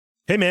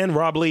Hey man,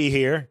 Rob Lee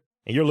here,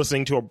 and you're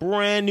listening to a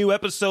brand new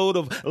episode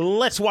of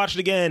Let's Watch It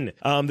Again.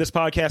 This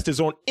podcast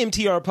is on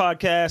MTR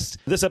Podcast.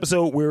 This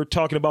episode, we're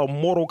talking about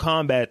Mortal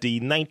Kombat,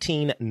 the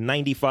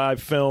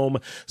 1995 film.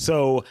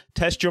 So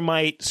test your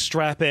might,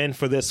 strap in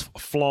for this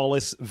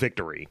flawless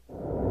victory.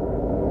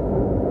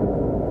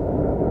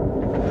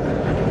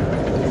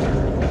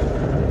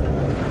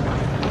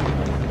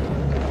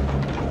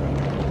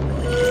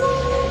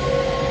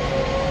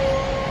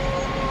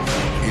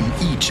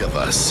 Each of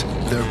us,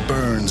 there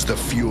burns the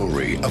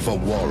fury of a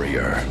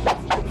warrior.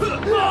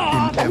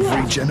 In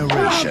every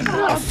generation,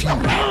 a few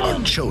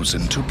are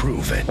chosen to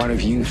prove it. One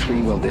of you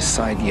three will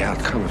decide the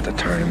outcome of the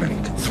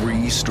tournament.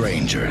 Three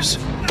strangers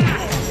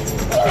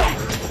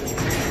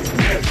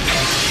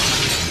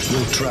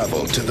will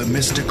travel to the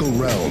mystical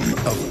realm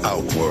of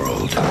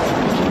Outworld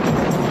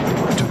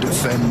to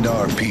defend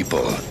our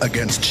people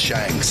against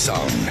Shang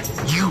Tsung.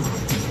 You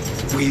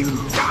will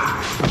die.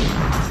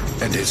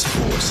 And his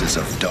forces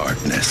of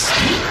darkness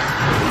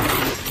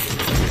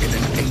in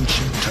an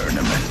ancient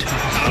tournament.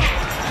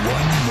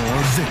 One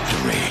more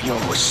victory.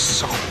 Your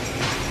soul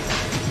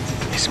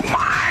is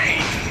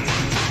mine.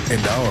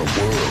 And our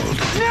world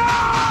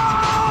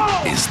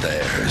is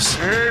theirs.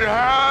 It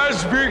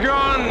has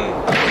begun.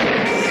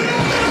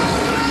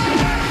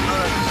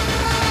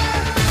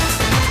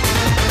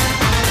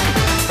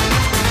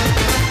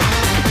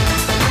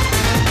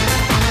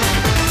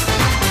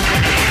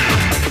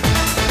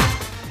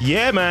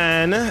 Yeah,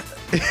 man.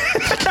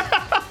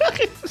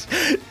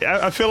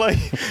 I feel like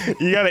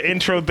you got to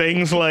intro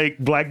things like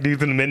black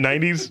dudes in the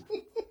mid-90s.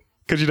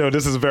 Because, you know,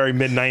 this is very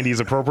mid-90s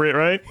appropriate,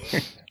 right?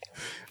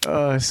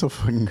 It's so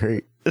fucking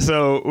great.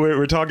 So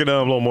we're talking a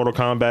little Mortal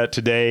Kombat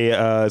today.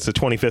 It's the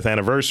 25th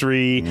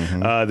anniversary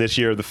this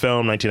year of the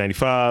film,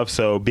 1995.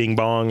 So bing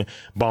bong,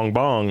 bong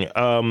bong.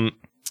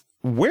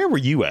 Where were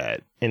you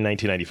at in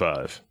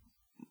 1995?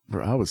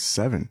 Bro, I was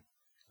 7.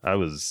 I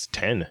was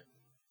 10.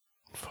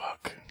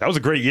 Fuck. That was a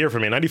great year for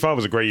me. 95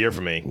 was a great year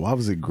for me. Why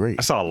was it great?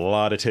 I saw a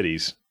lot of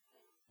titties.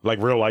 Like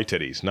real life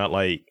titties, not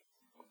like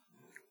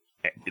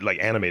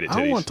animated titties.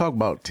 I don't want to talk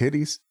about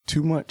titties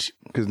too much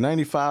because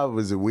 95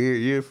 was a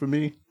weird year for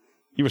me.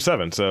 You were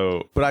 7,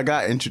 so... But I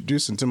got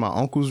introduced into my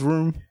uncle's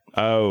room.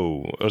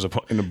 Oh. It was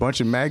in a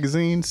bunch of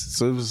magazines.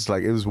 So it was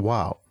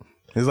wild.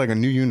 It was like a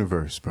new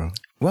universe, bro.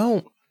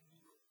 Well,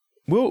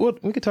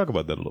 we could talk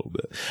about that a little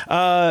bit.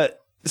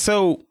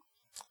 So...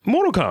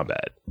 Mortal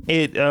Kombat.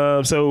 Did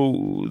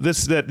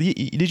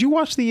you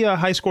watch the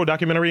High Score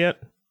documentary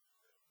yet?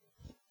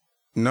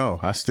 No,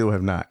 I still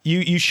have not.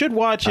 You should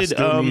watch it. I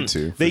still need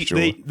to.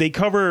 They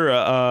cover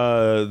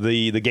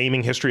the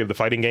gaming history of the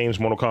fighting games,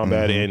 Mortal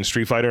Kombat and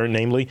Street Fighter,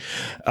 namely.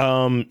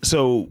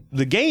 So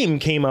the game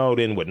came out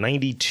in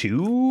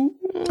 92?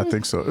 I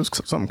think so. It was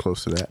something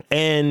close to that.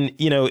 And,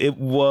 you know, it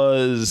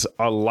was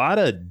a lot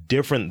of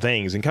different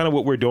things. And kind of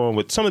what we're doing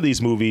with some of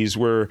these movies,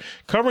 we're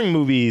covering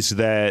movies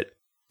that,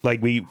 like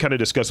we kind of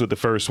discussed with the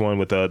first one,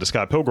 with the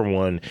Scott Pilgrim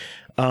one,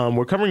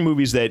 we're covering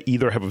movies that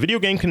either have a video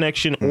game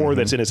connection or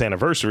that's in its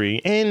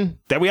anniversary and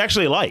that we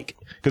actually like.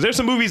 Because there's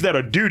some movies that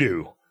are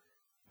doo-doo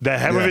that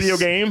have a video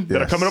game that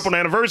are coming up on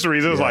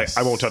anniversaries. It was like,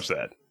 I won't touch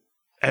that.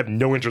 I have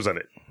no interest in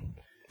it.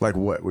 Like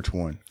what? Which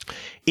one?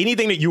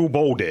 Anything that Yul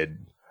Boll did.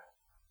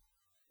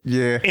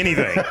 Yeah.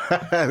 Anything.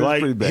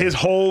 Like his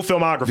whole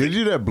filmography. Did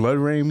you do that Blood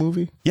Rain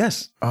movie?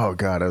 Yes. Oh,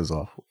 God, that was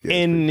awful. Yeah,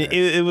 and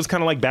it was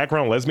kind of like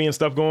background lesbian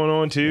stuff going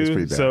on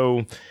too.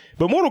 So,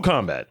 but Mortal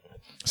Kombat.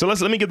 So let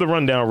me get the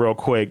rundown real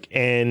quick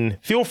and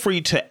feel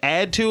free to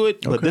add to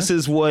it. But this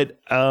is what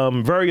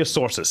various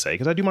sources say,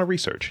 because I do my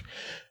research.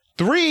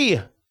 3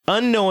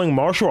 unknowing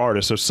martial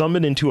artists are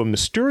summoned into a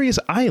mysterious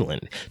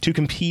island to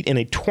compete in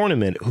a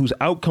tournament whose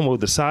outcome will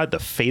decide the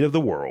fate of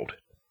the world.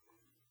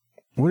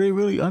 Were they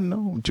really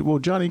unknown? Well,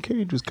 Johnny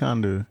Cage was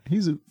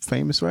he's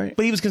famous, right?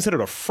 But he was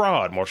considered a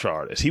fraud martial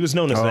artist. He was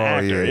known as an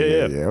actor.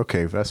 Yeah.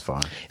 Okay, that's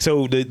fine.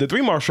 So the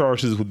 3 martial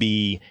artists would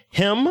be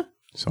him,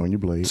 Sonya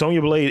Blade,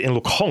 and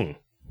Liu Kang.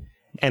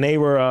 And they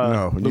were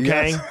Liu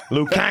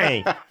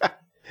Kang.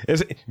 Is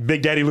it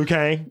Big Daddy Liu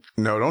Kang?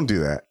 No, don't do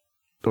that.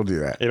 Don't do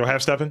that. You don't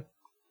have Stephen?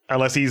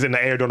 Unless he's in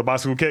the air doing the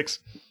bicycle kicks?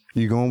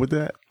 You going with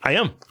that? I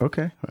am.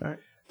 Okay, all right.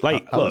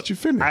 Like, I'll look, let you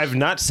finish. I've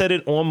not said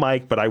it on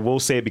mic, but I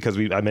will say it because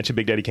I mentioned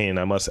Big Daddy Kane.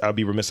 I'll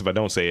be remiss if I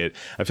don't say it.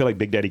 I feel like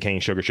Big Daddy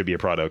Kane sugar should be a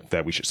product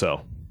that we should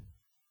sell.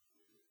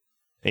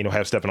 And,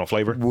 have stepping on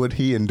flavor. Would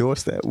he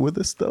endorse that with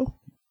us though?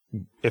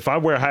 If I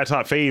wear a high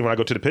top fade when I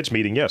go to the pitch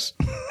meeting, yes.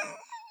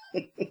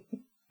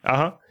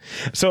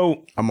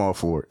 So I'm all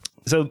for it.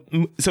 So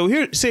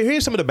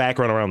here's some of the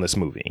background around this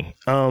movie.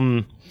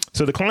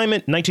 So the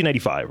climate,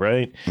 1995,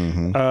 right?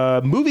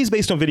 Movies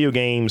based on video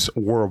games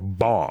were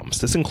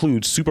bombs. This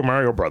includes Super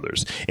Mario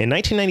Brothers. In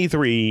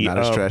 1993... Not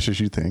as trash as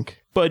you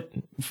think. But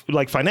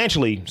like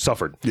financially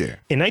suffered. Yeah.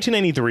 In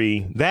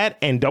 1993, that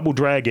and Double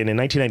Dragon in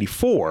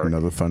 1994...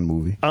 Another fun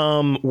movie.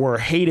 Were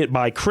hated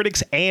by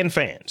critics and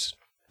fans.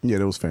 Yeah,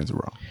 those fans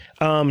are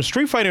wrong.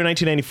 Street Fighter in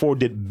 1994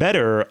 did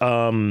better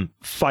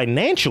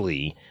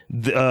financially,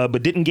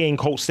 but didn't gain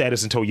cult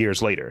status until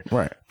years later.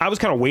 Right. I was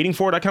kind of waiting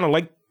for it. I kind of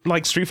like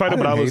like Street Fighter,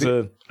 but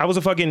I was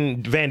a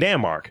fucking Van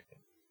Damme mark.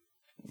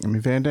 I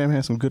mean, Van Damme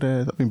has some good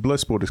ass. I mean,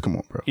 Bloodsport has come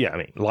on, bro. Yeah, I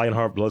mean,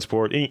 Lionheart,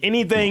 Bloodsport,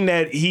 anything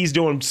that he's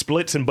doing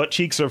splits and butt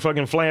cheeks are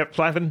fucking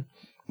flapping.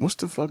 What's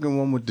the fucking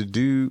one with the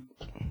dude?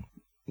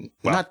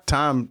 Not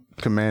Time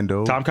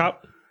Commando. Time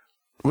Cop?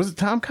 Was it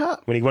Time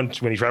Cop? When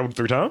he traveled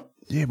through time?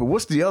 Yeah, but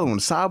what's the other one?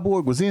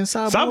 Cyborg? Was he in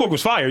Cyborg? Cyborg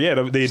was fire, yeah.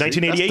 The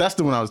 1988. That's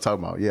the one I was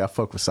talking about. Yeah, I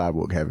fuck with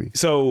Cyborg heavy.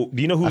 So,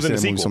 do you know who's in the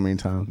I've seen sequel? so many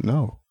times.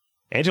 No.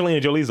 Angelina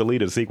Jolie is the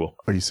lead of the sequel.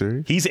 Are you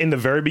serious? He's in the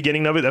very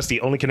beginning of it. That's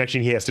the only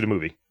connection he has to the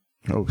movie.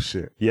 Oh,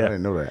 shit. Yeah. I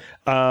didn't know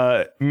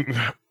that.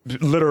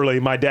 Literally,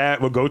 my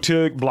dad would go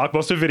to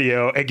Blockbuster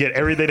Video and get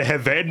everything that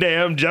had Van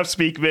Damme, Jeff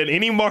Speakman,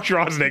 any martial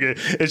arts nigga.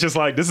 It's just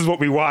like, this is what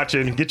we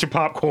watching. Get your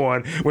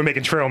popcorn. We're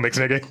making trail mix,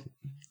 nigga.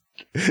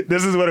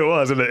 This is what it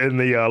was in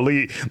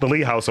the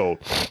Lee household.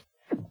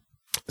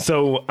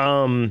 So,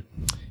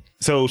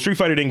 Street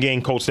Fighter didn't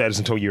gain cult status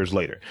until years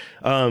later.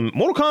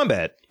 Mortal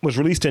Kombat was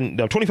released in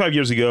 25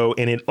 years ago,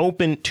 and it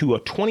opened to a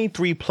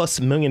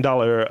 $23+ million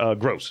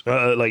gross.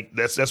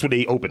 That's what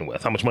they opened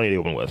with. How much money they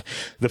opened with?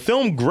 The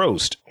film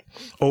grossed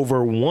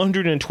over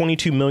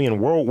 122 million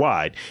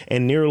worldwide,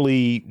 and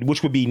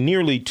which would be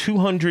nearly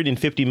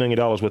 $250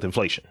 million with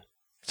inflation.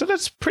 So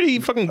that's pretty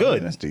fucking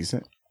good. That's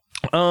decent.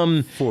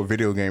 For a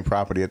video game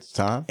property at the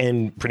time,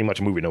 and pretty much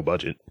a movie, no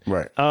budget.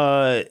 Right.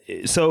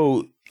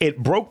 So it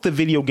broke the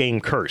video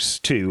game curse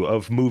too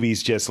of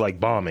movies just like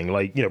bombing,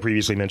 like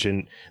previously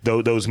mentioned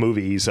those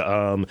movies.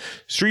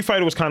 Street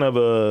Fighter was kind of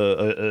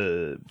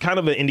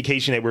an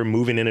indication that we're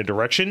moving in a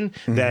direction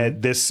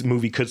that this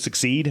movie could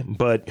succeed,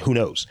 but who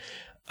knows?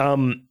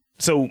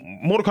 So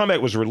Mortal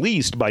Kombat was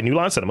released by New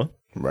Line Cinema,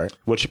 right?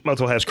 Which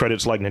also has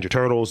credits like Ninja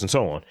Turtles and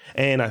so on.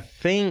 And I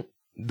think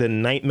the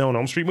Nightmare on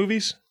Elm Street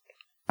movies.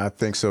 I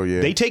think so,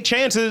 yeah. They take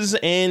chances,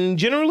 and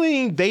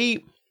generally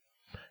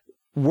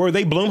were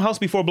they Blumhouse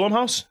before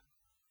Blumhouse?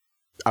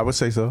 I would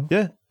say so.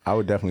 Yeah. I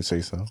would definitely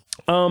say so.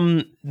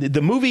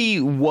 The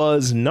movie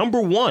was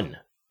number 1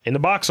 in the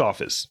box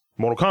office,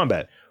 Mortal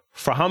Kombat,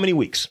 for how many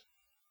weeks?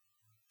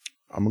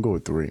 I'm going to go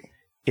with 3.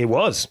 It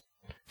was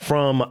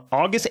from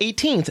August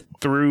 18th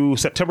through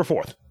September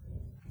 4th.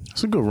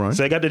 That's a good run.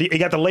 So it got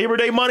the Labor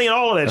Day money and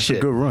all of that shit.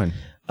 That's a good run.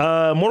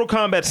 Mortal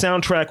Kombat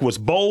soundtrack was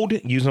bold,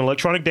 using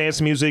electronic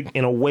dance music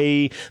in a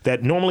way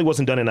that normally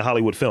wasn't done in a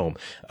Hollywood film.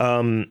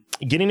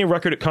 Getting a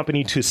record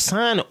company to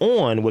sign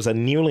on was a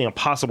nearly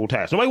impossible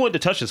task. Nobody wanted to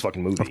touch this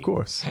fucking movie. Of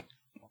course.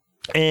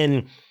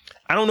 And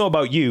I don't know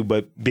about you,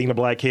 but being a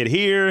black kid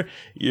here,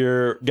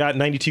 you're got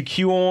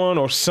 92Q on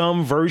or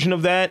some version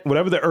of that,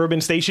 whatever the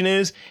urban station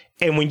is.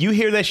 And when you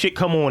hear that shit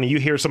come on and you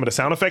hear some of the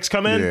sound effects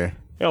come in,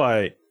 you're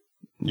like,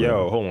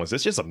 yo, hold on, is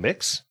this just a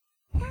mix?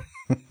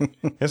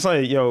 It's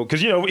like,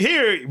 because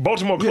here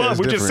Baltimore Club,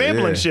 we're just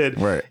sampling shit,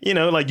 right?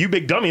 Like You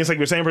Big Dummy, it's like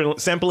we're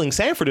sampling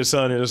Sanford and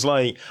Son, and it's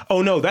like,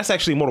 oh no, that's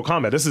actually Mortal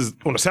Kombat. This is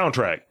on the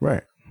soundtrack,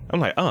 right? I'm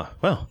like,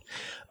 well.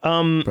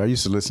 But I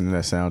used to listen to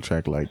that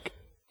soundtrack like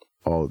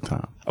all the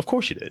time. Of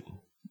course you did,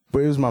 but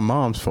it was my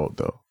mom's fault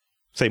though.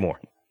 Say more.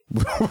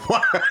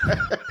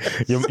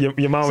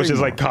 your mom was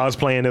just like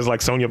cosplaying as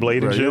like Sonya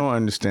Blade and shit. You don't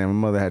understand.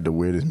 My mother had the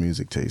weirdest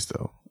music taste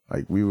though.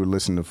 Like we would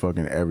listen to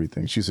fucking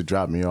everything. She used to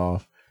drop me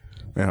off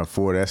in her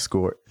Ford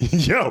Escort.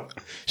 Yo,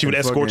 she would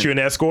escort you in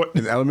Escort?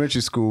 In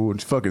elementary school,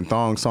 fucking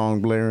thong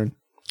song blaring.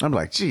 I'm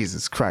like,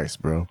 Jesus Christ,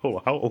 bro.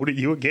 Oh, how old are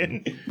you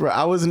again? Bro,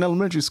 I was in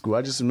elementary school.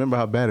 I just remember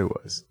how bad it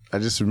was. I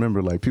just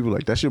remember like people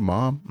like, that's your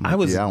mom? I don't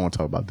want to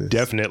talk about this.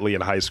 Definitely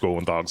in high school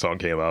when Thong Song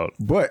came out.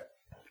 But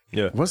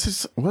yeah.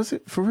 Was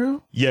it for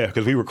real? Yeah,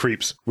 because we were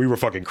creeps. We were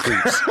fucking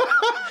creeps.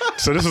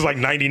 So this was like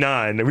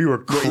 99 and we were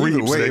creeps.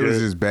 Either way, it was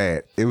just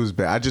bad. It was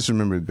bad. I just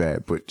remember it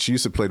bad. But she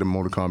used to play the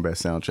Mortal Kombat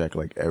soundtrack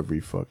like every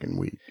fucking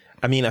week.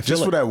 I mean, I feel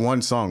just for that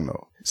one song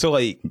though. So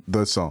like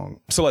the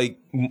song. So like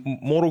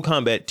Mortal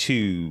Kombat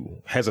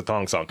 2 has a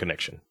Thong Song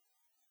connection.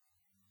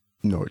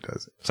 No, it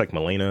doesn't. It's like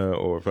Milena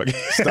or fucking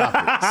Stop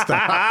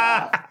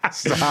it.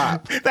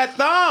 Stop. That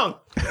thong.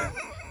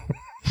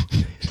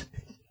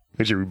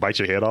 Did you bite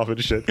your head off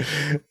and shit?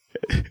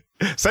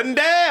 Sitting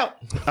down.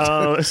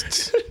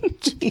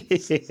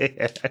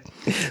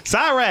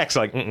 Cyrax,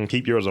 like,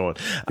 keep yours on.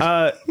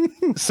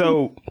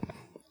 So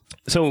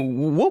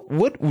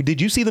what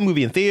did you see the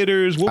movie in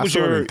theaters? What was I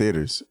saw it in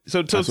theaters.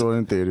 I saw it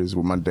in theaters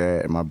with my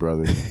dad and my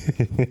brother.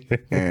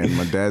 And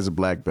my dad's a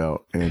black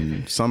belt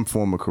in some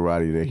form of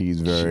karate that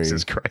he's very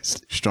Jesus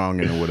Christ. strong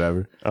in or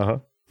whatever. Uh-huh.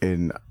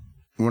 And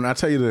when I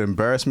tell you the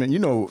embarrassment,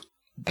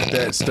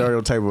 that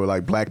stereotype of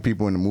like black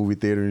people in the movie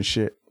theater and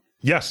shit.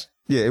 Yes.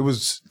 Yeah, it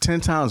was 10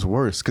 times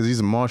worse because he's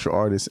a martial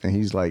artist and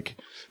he's like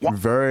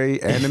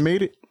very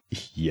animated.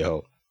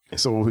 Yo.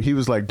 So he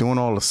was like doing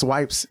all the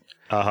swipes.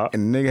 Uh-huh.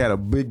 And the nigga had a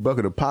big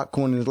bucket of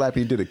popcorn in his lap.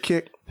 He did a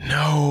kick.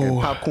 No.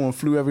 And popcorn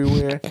flew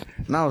everywhere.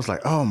 And I was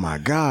like, oh my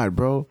God,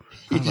 bro.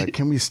 I was like,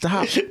 can we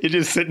stop? You're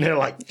just sitting there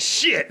like,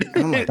 shit.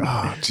 And I'm like,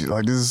 oh, geez,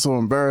 like this is so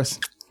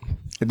embarrassing.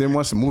 And then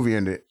once the movie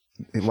ended,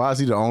 why is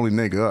he the only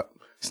nigga up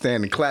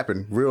standing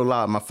clapping real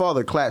loud? My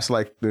father claps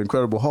like the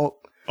Incredible Hulk.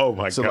 Oh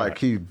my So God. like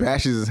he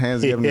bashes his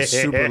hands together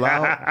super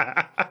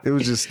loud. It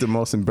was just the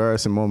most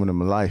embarrassing moment of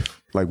my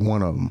life. Like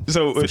one of them.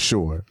 So for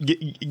sure.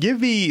 Give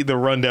me the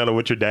rundown of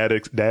what your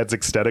dad's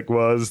aesthetic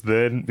was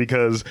then,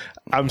 because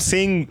I'm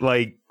seeing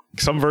like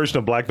some version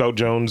of Black Belt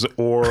Jones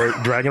or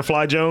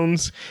Dragonfly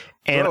Jones,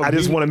 and Bro, I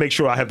just want to make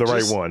sure I have the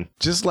right one.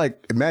 Just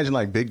like imagine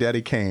like Big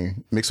Daddy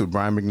Kane mixed with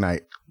Brian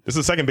McKnight. This is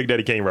the second Big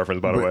Daddy Kane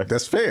reference, by the way.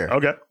 That's fair.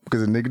 Okay.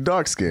 Because the nigga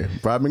dark skin.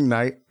 Brian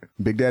McKnight,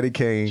 Big Daddy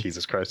Kane.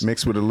 Jesus Christ.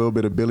 Mixed with a little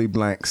bit of Billy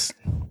Blanks.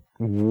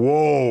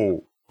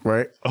 Whoa.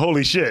 Right?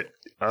 Holy shit.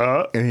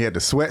 And he had the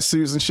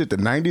sweatsuits and shit, the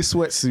 90s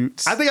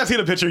sweatsuits. I think I seen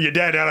a picture of your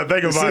dad now that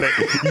I think about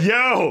it.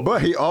 Yo.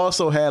 But he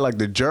also had like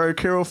the Jerry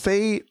Carroll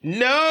fade.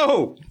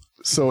 No.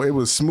 So it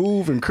was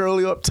smooth and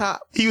curly up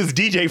top. He was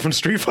DJ from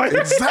Street Fighter.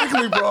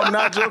 Exactly, bro. I'm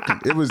not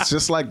joking. It was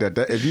just like that.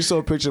 If you saw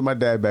a picture of my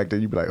dad back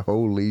then, you'd be like,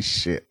 holy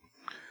shit.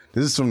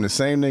 This is from the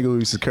same nigga who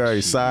used to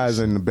carry size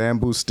and the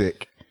bamboo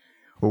stick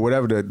or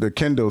whatever, the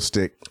kendo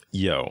stick.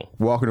 Yo.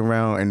 Walking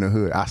around in the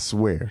hood, I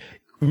swear.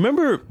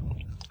 Remember,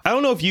 I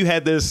don't know if you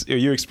had this or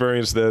you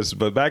experienced this,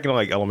 but back in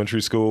like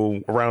elementary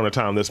school, around the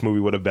time this movie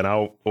would have been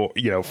out, or,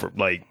 you know, for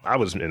like, I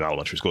was in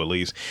elementary school at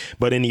least,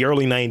 but in the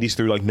early 90s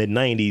through like mid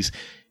 90s,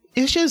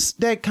 it's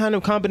just that kind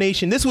of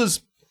combination. This was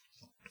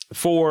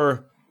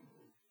for,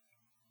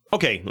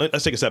 okay,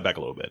 let's take a step back a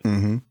little bit.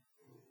 Mm-hmm.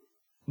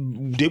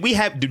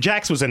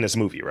 Jax was in this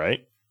movie,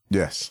 right?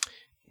 Yes.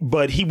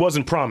 But he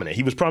wasn't prominent.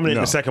 He was prominent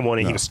in the second one,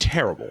 and he was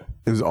terrible.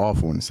 It was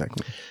awful in the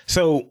second one.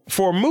 So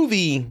for a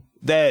movie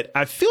that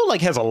I feel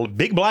like has a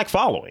big black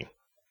following.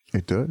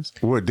 It does.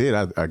 Well, it did,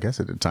 I guess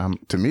at the time.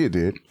 To me, it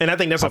did. And I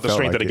think that's not the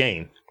strength of the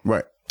game.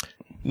 Right.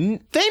 There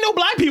ain't no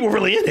black people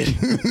really in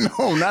it.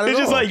 No, not at all. It's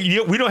just like,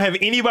 we don't have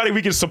anybody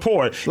we can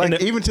support.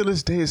 Like, even to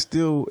this day,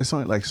 it's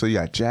only like, so you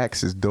got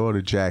Jax, his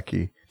daughter,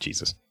 Jackie.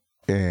 Jesus.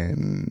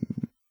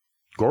 And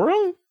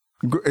Goro?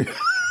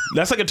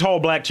 That's like a tall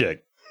black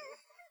chick.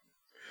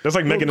 That's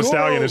like Megan Thee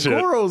Stallion and shit.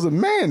 Goro's a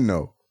man,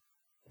 though.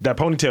 That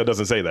ponytail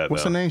doesn't say that,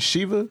 What's though. her name?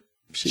 Shiva?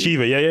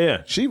 Shiva,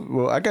 yeah. Shiva,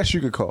 well, I guess you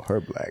could call her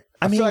black.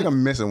 I mean, feel like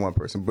I'm missing one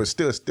person, but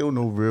still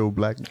no real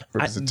black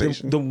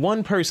representation. The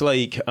one person,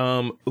 like,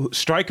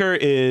 Stryker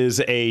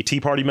is a Tea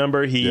Party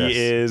member. He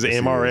is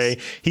MRA.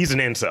 He's an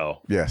incel.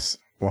 Yes,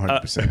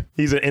 100%.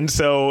 He's an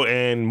incel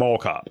and mall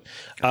cop.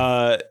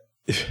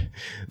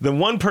 The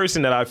one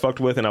person that I fucked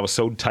with and I was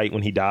so tight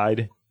when he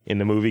died in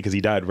the movie, because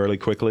he died really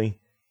quickly.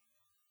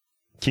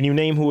 Can you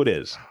name who it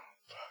is?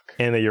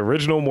 In the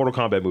original Mortal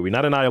Kombat movie,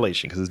 not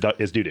Annihilation, because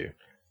it's doo-doo.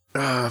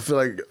 I feel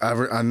like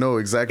I know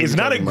exactly. It's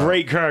not a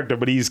great character,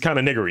 but he's kind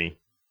of niggery.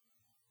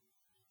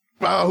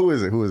 Oh, who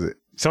is it?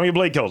 Sonya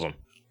Blade kills him.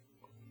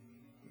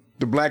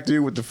 The black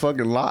dude with the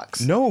fucking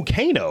locks? No,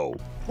 Kano.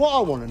 What I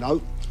want to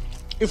know,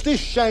 if this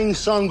Shang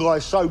Tsung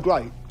guy's so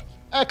great,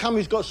 how come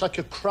he's got such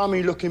a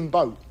crummy looking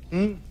boat?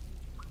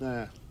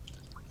 Nah.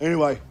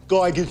 Anyway,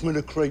 guy gives me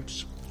the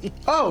creeps.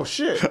 Oh,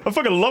 shit. I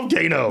fucking love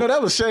Kano. No,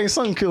 that was Shang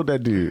Tsung killed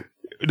that dude.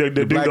 The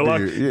dude, black the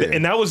dude, yeah.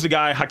 And that was the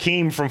guy,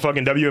 Hakeem from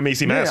fucking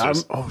WMAC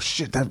Masters. Oh,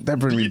 shit. That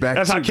brings me back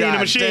That's to Hakeem the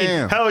Machine.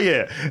 Damn. Hell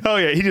yeah.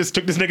 He just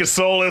took this nigga's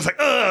soul and it's like,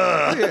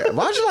 ugh. Yeah,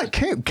 why'd you like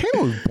Kano?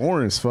 Kano was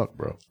boring as fuck,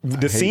 bro.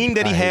 The scene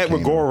that he had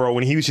with Goro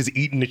when he was just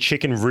eating the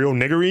chicken real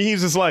niggery,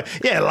 he's just like,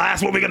 yeah,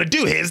 last what we're gonna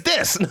do, here's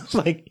this. And I was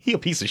like, he a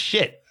piece of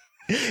shit.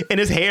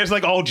 And his hair's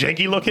like all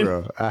janky looking.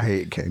 Bro, I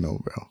hate Kano,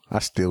 bro. I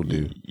still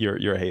do.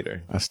 You're a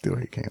hater. I still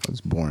hate Kano.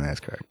 It's a boring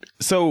ass character.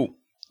 So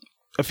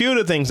a few of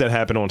the things that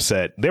happened on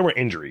set, there were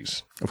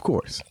injuries. Of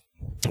course.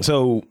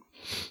 So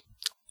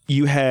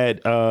you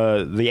had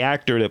the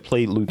actor that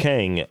played Liu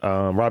Kang,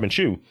 Robin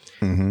Shou.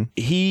 Mm-hmm.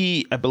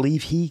 I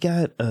believe he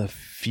got a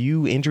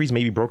few injuries,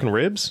 maybe broken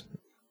ribs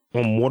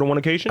on more than one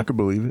occasion. I could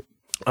believe it.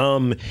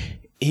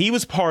 He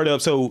was part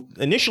of, so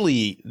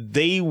initially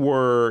they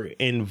were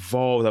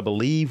involved, I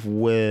believe,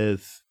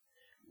 with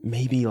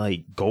maybe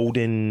like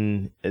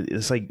Golden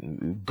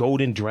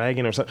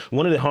Dragon or something.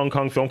 One of the Hong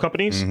Kong film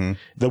companies,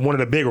 one of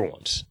the bigger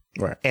ones.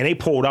 Right. And they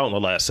pulled out in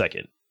the last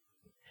second.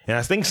 And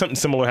I think something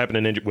similar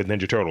happened with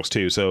Ninja Turtles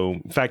too. So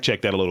fact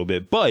check that a little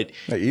bit. But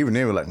like, even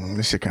they were like,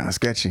 this shit kind of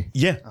sketchy.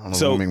 Yeah. I don't know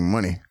if we'll make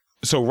money.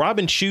 So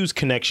Robin Shou's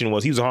connection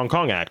was he was a Hong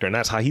Kong actor, and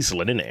that's how he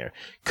slid in there.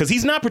 Because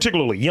he's not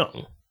particularly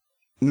young.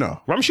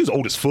 No. Robin Shou's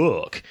old as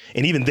fuck.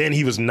 And even then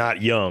he was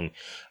not young.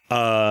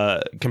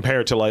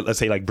 Compared to, like, let's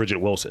say like Bridget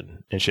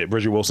Wilson and shit.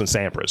 Bridget Wilson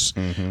Sampras.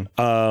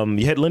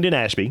 You had Lyndon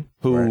Ashby,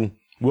 who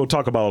we'll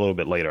talk about a little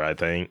bit later, I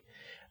think.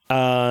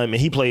 And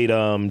he played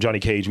Johnny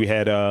Cage. We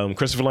had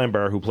Christopher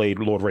Lambert, who played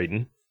Lord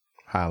Raiden.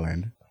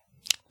 Highlander.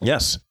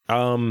 Yes.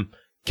 Can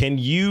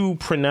you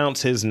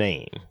pronounce his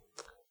name?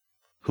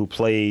 Who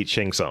played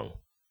Shang Tsung?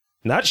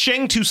 Not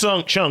Shang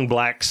Tsung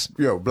blacks.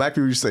 Yo, black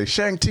people used to say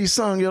Shang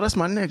Tsung. Yo, that's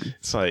my nigga.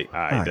 It's like, all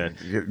right, then.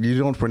 You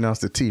don't pronounce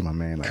the T, my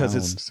man. Because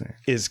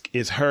it's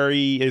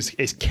Carrie,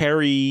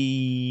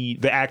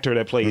 the actor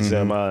that plays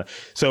him.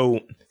 So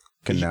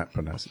could not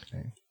pronounce his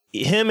name.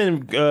 him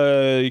and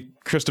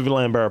Christopher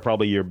Lambert are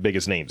probably your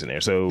biggest names in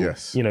there. So,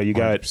 Yes, you know, you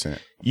got 100%.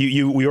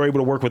 we were able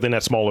to work within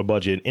that smaller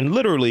budget. And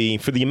literally,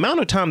 for the amount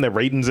of time that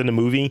Raiden's in the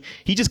movie,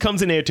 he just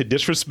comes in there to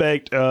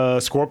disrespect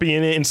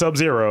Scorpion and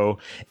Sub-Zero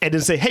and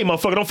then say, hey,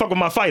 motherfucker, don't fuck with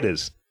my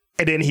fighters.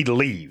 And then he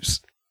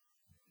leaves.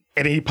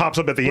 And then he pops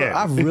up at the end.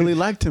 I really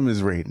liked him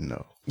as Raiden,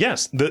 though.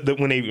 Yes,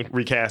 when they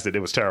recast it, it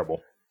was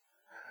terrible.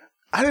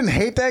 I didn't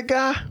hate that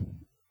guy,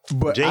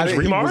 but James he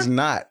Remar? was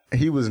not.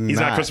 He's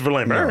not Christopher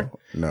Lambert.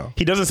 No.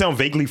 He doesn't sound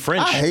vaguely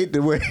French. I hate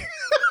the way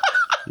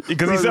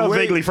because he sounds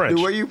vaguely French.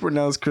 The way you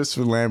pronounce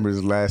Christopher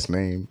Lambert's last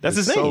name. That's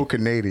his is so name.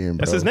 Canadian, bro.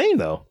 That's his name,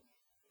 though.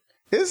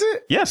 Is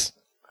it? Yes.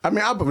 I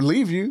mean, I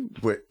believe you,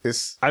 but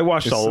it's. I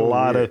watched it's a so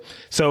lot weird. of.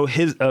 So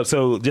his.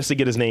 So just to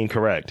get his name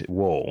correct,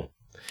 whoa.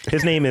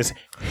 His name is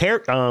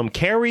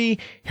Kari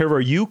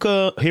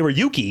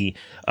Hiroyuki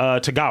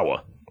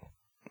Tagawa.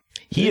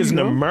 He is an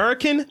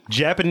American,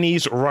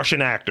 Japanese,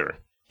 Russian actor.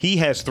 He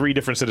has 3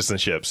 different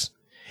citizenships,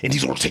 and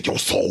he's gonna take your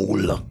soul.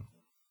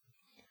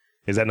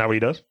 Is that not what he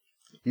does?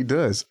 He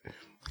does.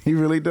 He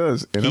really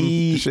does. And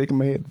He I'm shaking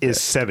my head.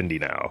 Is 70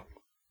 now.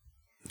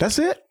 That's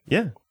it?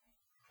 Yeah.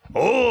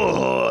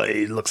 Oh,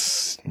 he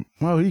looks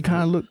Well, he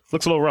kind of a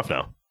little rough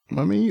now.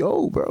 I mean, he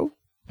old, bro.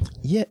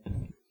 Yeah.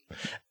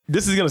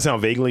 This is gonna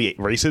sound vaguely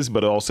racist,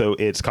 but also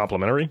it's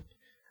complimentary.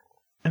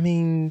 I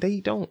mean, they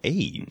don't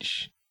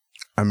age.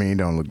 I mean, he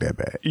don't look that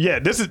bad. Yeah,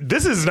 this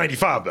is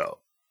 95 though.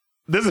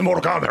 This is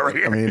Mortal Kombat right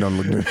here. I mean, he don't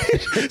look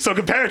that So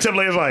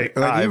comparatively, it's like,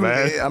 all right,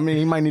 man. I mean,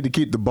 he might need to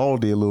keep the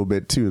baldy a little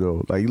bit too,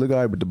 though. Like, he look all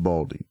right with the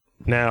baldy.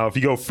 Now, if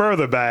you go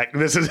further back,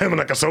 this is him in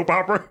like a soap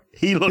opera.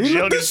 He looks He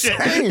young look as the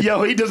shit. same.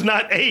 Yo, he does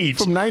not age.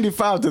 From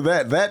 95 to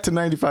that to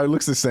 95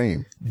 looks the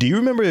same. Do you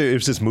remember it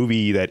was this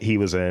movie that he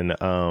was in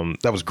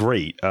that was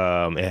great?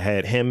 It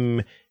had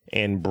him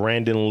and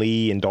Brandon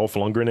Lee and Dolph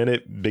Lundgren in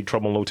it, Big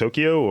Trouble in Little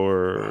Tokyo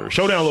or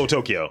Showdown in Little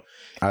Tokyo.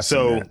 seen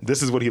So that.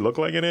 this is what he looked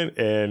like in it.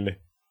 And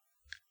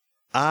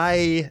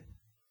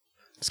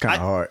It's kind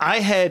of hard. I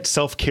had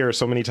self-care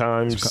so many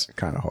times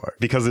Kind of hard.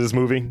 because of this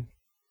movie.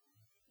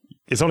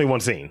 It's only one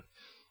scene.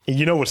 And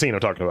you know what scene I'm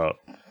talking about.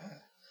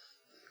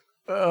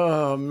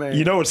 Oh, man.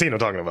 You know what scene I'm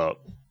talking about.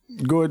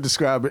 Go ahead,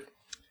 describe it.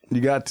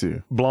 You got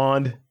to.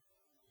 Blonde,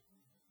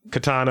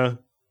 katana,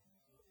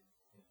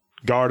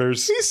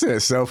 garters, He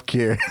said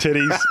self-care.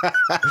 titties.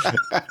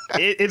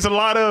 It's a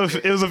lot of,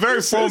 it was a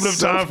very said formative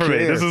time for me.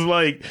 self-care. This is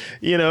like,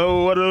 you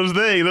know, one of those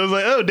things. I was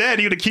like, oh, Dad,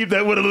 you gonna keep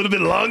that one a little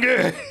bit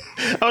longer?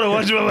 I want to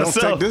watch it by Don't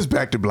myself. take this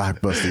back to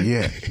Blockbuster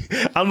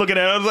yet. I'm looking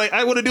at it. I was like,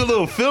 I want to do a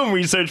little film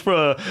research for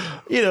a,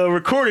 you know,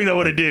 recording I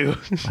want to do.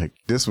 Like,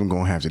 this one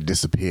going to have to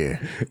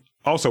disappear.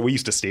 Also, we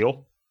used to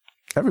steal.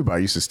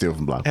 Everybody used to steal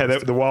from Blockbuster.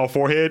 Had the wild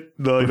forehead,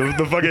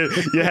 the fucking,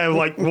 you have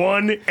like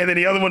one and then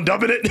the other one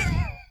dumping it.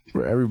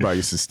 Bro, everybody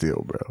used to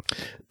steal, bro.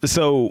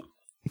 So,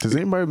 Does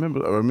anybody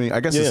remember? I mean, I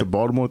guess it's Yeah. a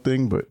Baltimore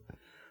thing, but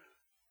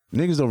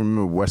niggas don't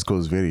remember West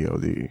Coast Video,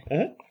 do you?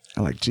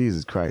 I'm like,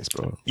 Jesus Christ,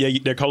 bro. yeah,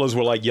 their colors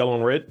were like yellow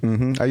and red.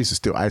 I used to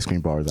steal ice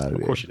cream bars out of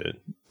there. Of course you did.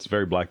 It's a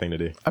very black thing to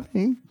do. I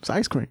mean, it's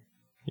ice cream.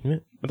 Yeah.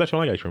 I thought you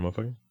don't like ice cream,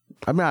 motherfucker.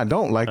 I mean, I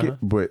don't like it,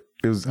 but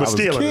it was. But I was a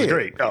stealing is kid.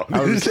 great. Oh.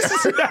 I was a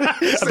kid.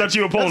 I thought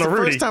you were pulling That's a the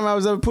Rudy. first time I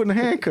was ever put in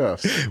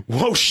handcuffs.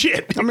 Whoa,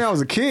 shit. I mean, I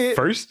was a kid.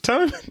 First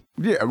time?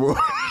 Yeah,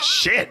 well,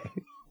 Shit.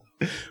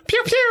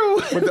 Pew,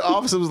 pew. but the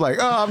officer was like,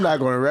 "Oh, I'm not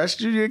going to arrest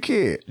you. You're a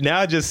kid." Now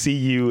I just see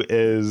you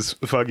as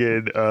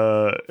fucking,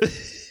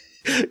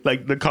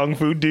 like the Kung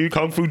Fu dude,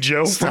 Kung Fu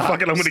Joe for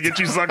fucking I'm gonna get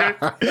you,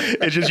 sucker.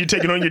 It's just you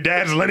taking on your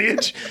dad's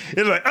lineage.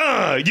 It's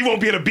like, you won't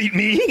be able to beat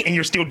me, and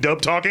you're still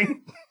dub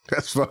talking.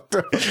 That's fucked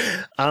up.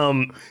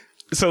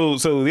 So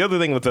the other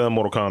thing with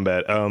Mortal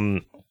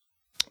Kombat,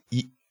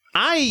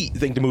 I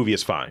think the movie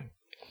is fine.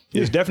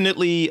 It's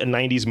definitely a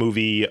 90s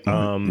movie.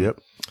 Yep.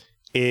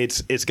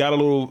 It's got a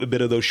little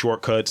bit of those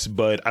shortcuts,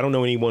 but I don't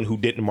know anyone who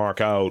didn't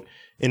mark out.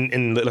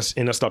 And let's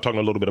start talking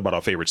a little bit about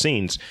our favorite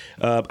scenes.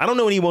 I don't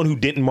know anyone who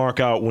didn't mark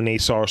out when they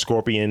saw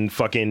Scorpion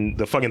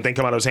the fucking thing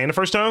come out of his hand the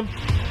first time.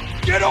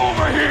 Get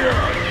over here!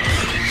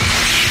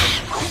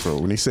 So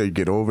when he said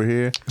 "get over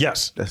here,"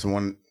 Yes. that's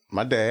one.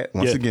 My dad,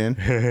 once Yeah. again,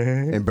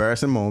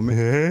 embarrassing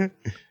moment.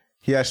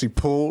 He actually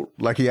pulled,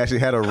 like he actually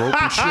had a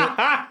rope and shit.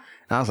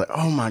 And I was like,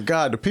 oh my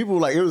God. The people,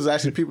 like, it was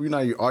actually people, you know,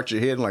 you arch your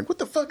head and like, what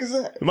the fuck is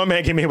that? My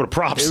man came in here with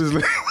props. It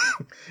was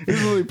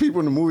literally people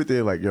in the movie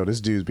theater like, yo,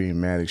 this dude's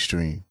being mad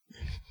extreme.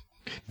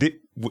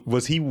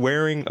 Was he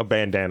wearing a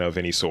bandana of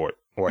any sort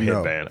or a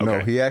headband? No,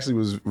 he actually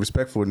was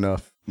respectful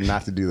enough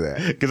not to do that.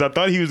 Because I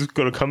thought he was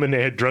going to come in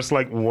there dressed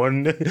like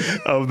one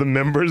of the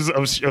members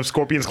of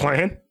Scorpion's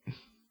clan.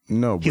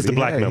 No, but He's the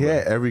black He member.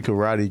 had every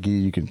karate gi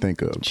you can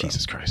think of. Bro.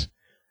 Jesus Christ.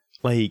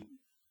 Like,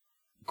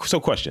 so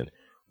question.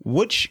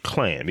 Which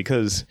clan?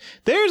 Because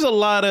there's a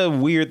lot of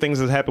weird things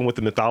that happen with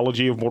the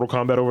mythology of Mortal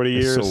Kombat over the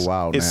years. so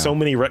wild It's now. so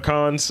many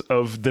retcons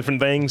of different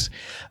things.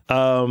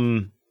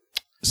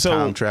 So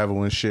Time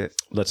travel and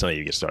shit. let's not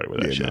even get started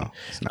with that shit. No,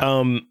 it's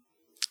not.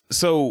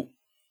 So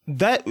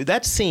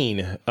that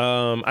scene,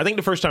 I think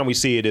the first time we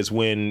see it is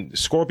when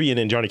Scorpion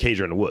and Johnny Cage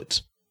are in the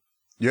woods.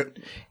 Yep.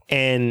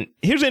 And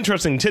here's an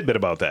interesting tidbit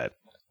about that.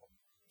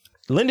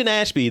 Lyndon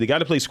Ashby, the guy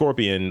that plays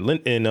Scorpion,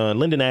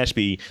 Lyndon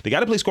Ashby, the guy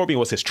that plays Scorpion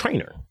was his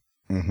trainer.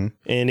 Mm-hmm.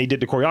 And they did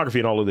the choreography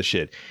and all of this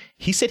shit.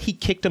 He said he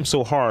kicked him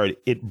so hard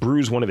it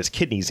bruised one of his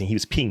kidneys and he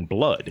was peeing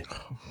blood.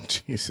 Oh,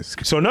 Jesus.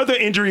 So another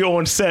injury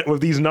on set with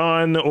these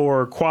non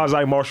or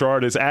quasi martial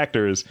artist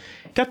actors.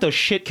 Got the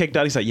shit kicked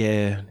out. He's like,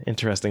 yeah,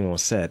 interesting on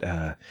set.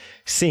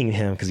 Seeing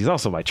him because he's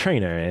also my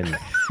trainer and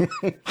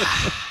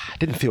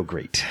didn't feel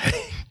great.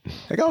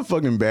 Like, how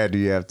fucking bad do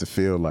you have to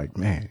feel like,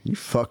 man, you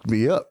fucked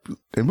me up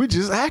and we're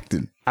just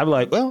acting? I'm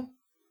like, well.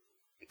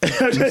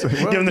 Give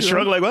him the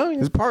shrug, like, well,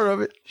 it's part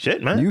of it.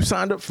 Shit, man. You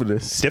signed up for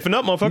this. Stiffen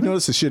up, motherfucker. You know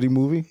it's a shitty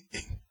movie?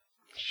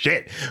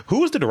 Shit. Who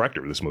was the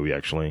director of this movie,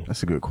 actually?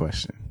 That's a good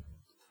question.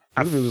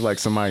 I think it was like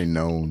somebody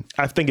known.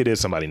 I think it is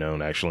somebody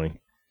known, actually.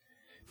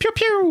 Pew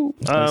pew.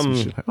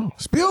 Like,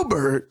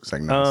 Spielberg. It's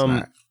like, no, it's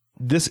not.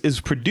 This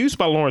is produced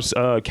by Lawrence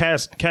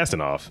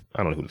Kasdanov.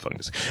 I don't know who the fuck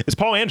this is. It's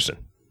Paul Anderson.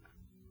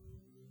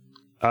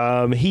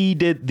 He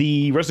did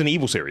the Resident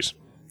Evil series.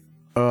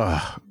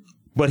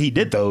 But he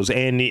did those,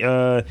 and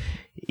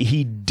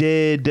he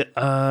did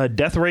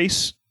Death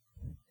Race.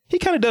 He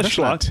kind of does That's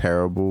schlock. not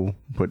terrible,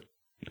 but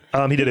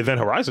he did Event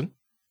Horizon,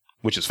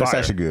 which is fire.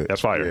 that's actually good.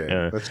 That's fire.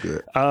 Yeah. That's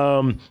good.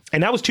 And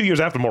that was 2 years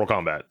after Mortal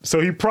Kombat.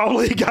 So he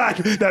probably got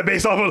that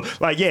based off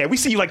of, like, yeah, we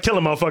see you like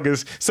killing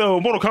motherfuckers.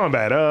 So Mortal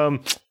Kombat,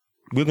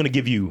 we're going to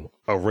give you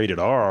a rated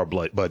R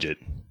budget.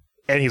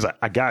 And he's like,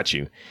 I got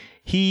you.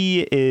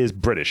 He is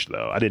British,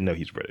 though. I didn't know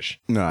he's British.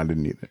 No, I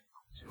didn't either.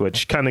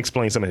 Which kind of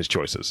explains some of his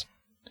choices.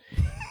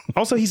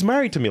 Also, he's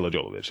married to Mila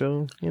Jovovich,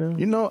 so,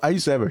 You know, I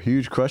used to have a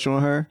huge crush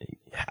on her.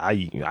 I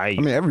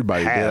mean,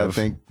 everybody did, I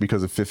think,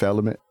 because of Fifth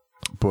Element.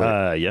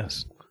 But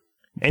yes.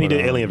 And he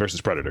did Alien versus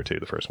Predator, too,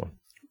 the first one.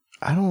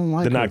 I don't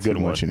like the not it too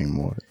good much one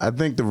anymore. I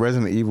think the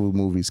Resident Evil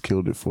movies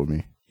killed it for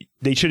me.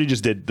 They should have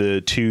just did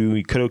the 2.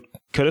 He could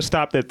have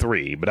stopped at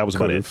 3, but that was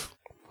about it.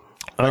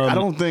 Like, I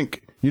don't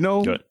think,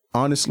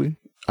 honestly,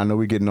 I know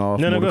we're getting off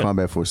Mortal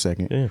Kombat for a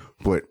second,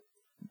 but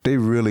they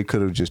really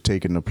could have just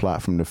taken the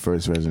plot from the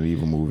first Resident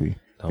Evil movie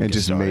and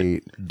just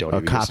made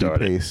a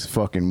copy-paste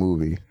fucking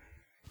movie.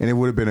 And it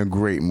would have been a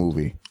great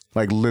movie.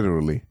 Like,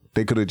 literally.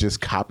 They could have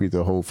just copied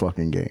the whole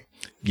fucking game.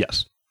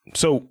 Yes.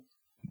 So,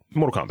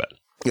 Mortal Kombat.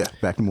 Yeah,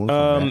 back to Mortal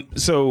Kombat.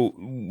 So,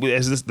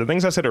 the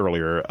things I said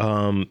earlier,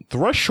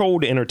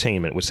 Threshold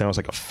Entertainment, which sounds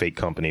like a fake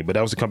company, but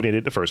that was the company that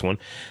did the first one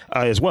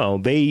as well.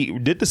 They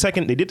did the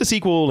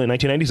sequel in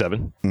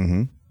 1997.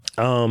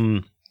 Mm-hmm.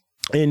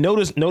 And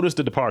notice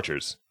the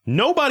departures.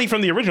 Nobody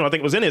from the original, I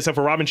think, was in it except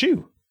for Robin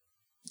Shou.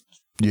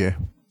 Yeah.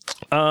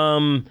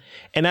 And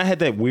I had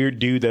that weird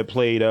dude that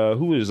played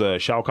who was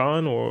Shao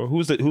Kahn, or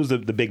who's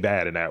the big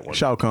bad in that one?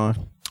 Shao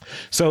Kahn.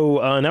 So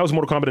that was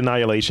Mortal Kombat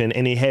Annihilation,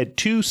 and they had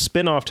 2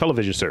 spin-off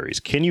television series.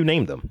 Can you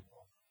name them?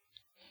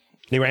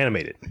 They were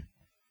animated.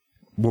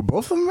 Were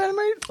both of them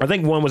animated? I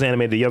think one was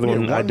animated. The other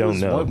one I don't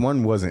know.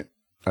 One wasn't,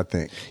 I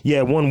think.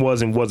 Yeah, one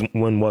wasn't.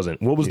 One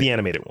wasn't. What was the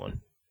animated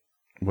one?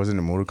 Wasn't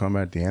it Mortal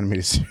Kombat the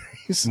animated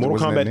series?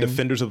 Mortal Kombat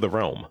Defenders of the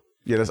Realm.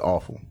 Yeah, that's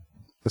awful.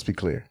 Let's be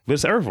clear. But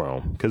it's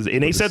Earthrealm,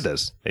 and they said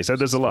this. They said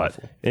this a lot.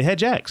 Awful. It had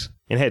Jax.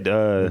 It had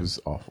it was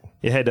awful.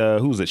 It had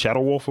who was it?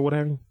 Shadow Wolf or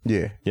whatever.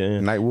 Yeah.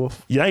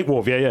 Nightwolf. Yeah,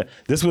 Nightwolf. Yeah.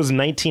 This was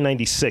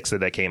 1996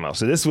 that came out.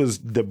 So this was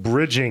the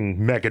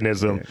bridging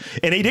mechanism,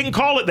 and they didn't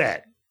call it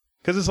that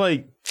because it's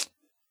like,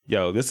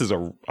 yo, this is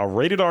a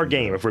rated R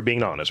game if we're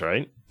being honest,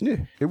 right? Yeah.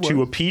 It was.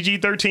 To a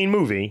PG-13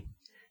 movie,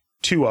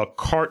 to a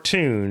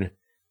cartoon,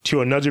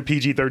 to another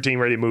PG-13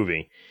 rated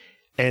movie.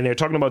 And they're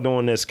talking about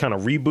doing this kind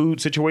of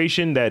reboot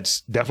situation that's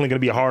definitely going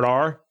to be a hard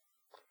R. And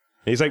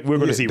he's like, we're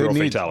going to see real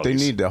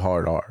fatalities. They need the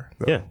hard R,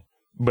 though. Yeah.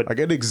 But like,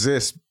 it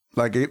exists.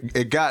 Like,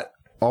 it got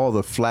all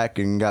the flack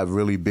and got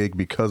really big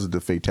because of the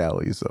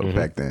fatalities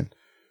back then.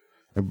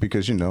 And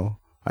because,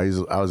 I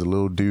was a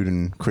little dude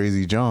in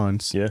Crazy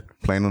John's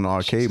playing on the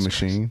arcade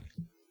machine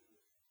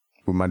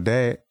with my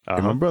dad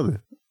and my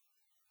brother.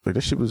 Like,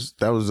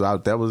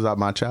 that was out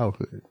my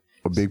childhood.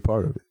 A big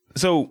part of it.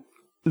 So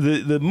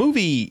the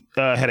movie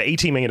had an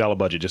 $18 million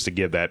budget, just to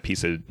give that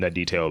piece of that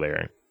detail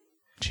there.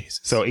 Jesus.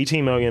 So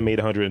 18 million made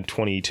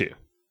 122.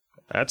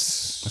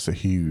 That's a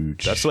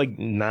huge. That's like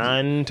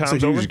 9 times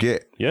that's a huge over.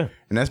 Get. Yeah.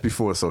 And that's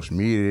before social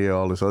media,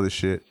 all this other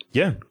shit.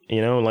 Yeah.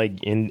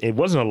 And it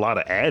wasn't a lot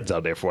of ads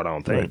out there for it, I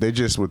don't think. Right. They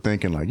just were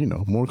thinking like,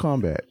 Mortal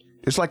Kombat.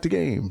 It's like the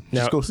game.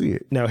 Just go see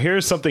it. Now,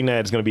 here's something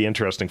that's going to be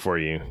interesting for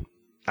you.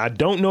 I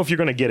don't know if you're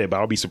going to get it, but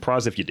I'll be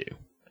surprised if you do.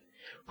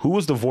 Who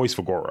was the voice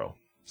for Goro?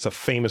 It's a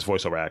famous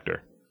voiceover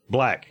actor.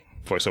 Black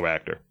voiceover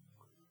actor.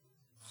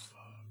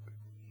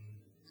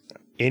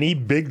 Any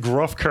big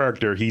gruff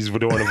character, he's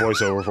doing a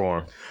voiceover for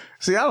him.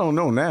 See, I don't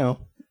know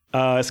now.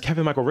 It's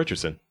Kevin Michael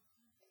Richardson.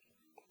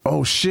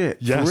 Oh shit!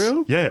 Yes. For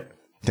real? Yeah.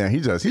 Damn,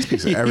 he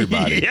speaks to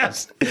everybody.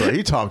 Yes. Bro,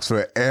 he talks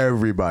for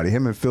everybody.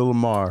 Him and Phil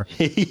Lamar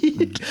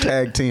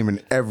tag team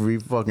in every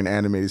fucking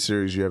animated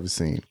series you ever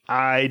seen.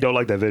 I don't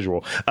like that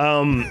visual.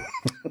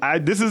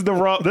 This is the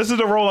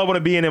role I want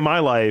to be in my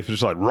life.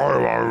 Just like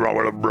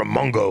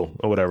Ramongo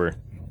or whatever.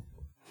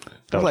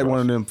 That's like rough. One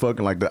of them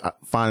fucking like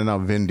finding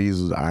out Vin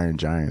Diesel's the Iron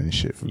Giant and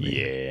shit for me.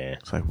 Yeah.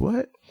 It's like,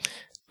 what?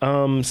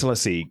 So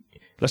let's see.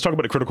 Let's talk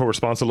about the critical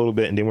response a little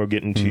bit, and then we'll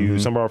get into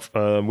some of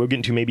our. We'll get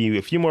into maybe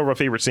a few more of our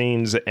favorite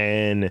scenes,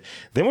 and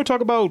then we'll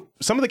talk about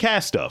some of the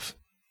cast stuff.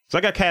 So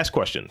I got cast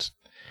questions.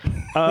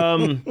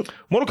 Mortal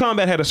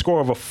Kombat had a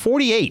score of a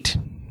 48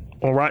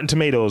 on Rotten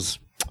Tomatoes.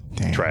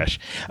 Damn. Trash.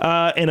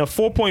 And a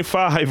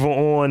 4.5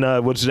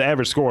 on, which is the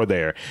average score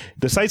there.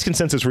 The site's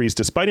consensus reads,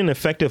 despite an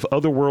effective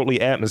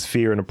otherworldly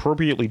atmosphere and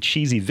appropriately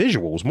cheesy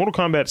visuals, Mortal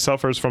Kombat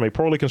suffers from a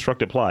poorly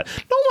constructed plot.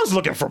 No one's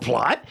looking for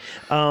plot.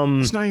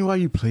 It's not even why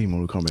you played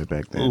Mortal Kombat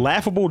back then.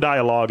 Laughable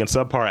dialogue and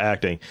subpar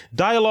acting.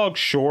 Dialogue,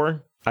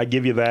 sure, I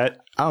give you that.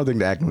 I don't think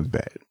the acting was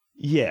bad.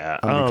 Yeah.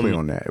 I'm clear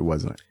on that. It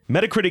wasn't.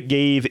 Metacritic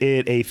gave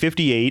it a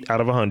 58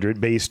 out of 100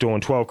 based on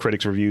 12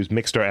 critics' reviews,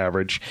 mixed or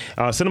average.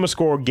 Cinema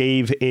Score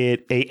gave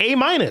it a A-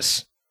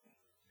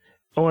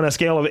 on a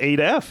scale of A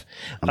to F.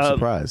 I'm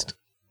surprised.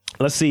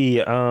 Let's see.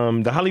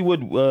 The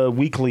Hollywood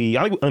Weekly,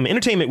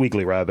 Entertainment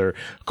Weekly, rather,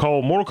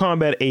 called Mortal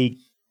Kombat a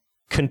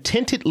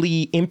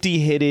contentedly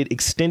empty-headed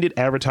extended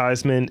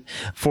advertisement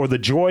for the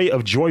joy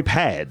of joy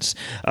pads,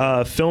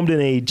 filmed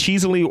in a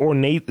cheesily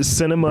ornate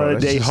cinema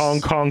de Hong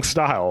Kong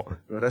style.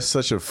 Bro, that's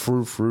such a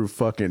frou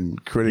fucking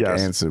critic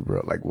answer,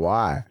 bro. Like,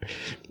 why?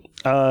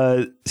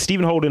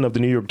 Stephen Holden of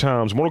the New York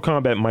Times, Mortal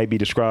Kombat might be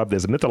described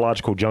as a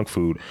mythological junk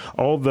food,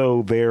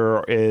 although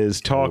there is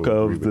talk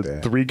of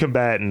the three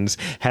combatants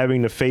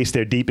having to face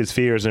their deepest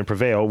fears and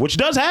prevail, which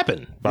does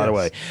happen, by the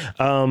way.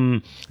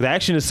 The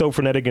action is so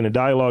frenetic and the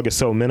dialogue is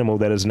so minimal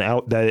that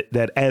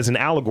as an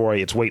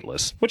allegory, it's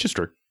weightless, which is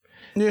true.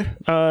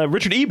 Yeah.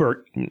 Richard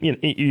Ebert,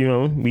 you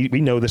know, we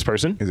know this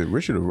person. Is it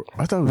Richard or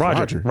I thought it was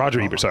Roger. Roger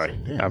Ebert, sorry.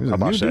 I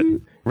botched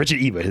that. Richard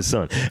Ebert, his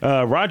son.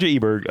 Roger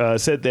Ebert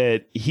said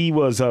that he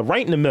was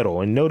right in the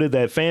middle and noted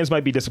that fans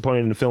might be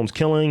disappointed in the film's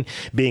killing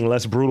being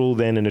less brutal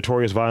than the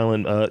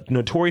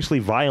notoriously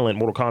violent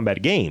Mortal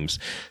Kombat games.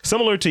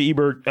 Similar to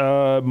Ebert,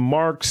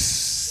 Mark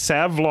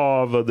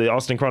Savlov of the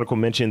Austin Chronicle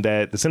mentioned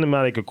that the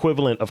cinematic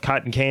equivalent of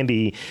cotton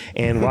candy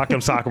and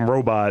Rock'em Sock'em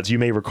Robots, you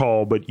may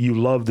recall, but you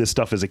loved this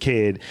stuff as a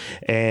kid,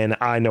 and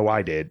I know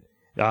I did.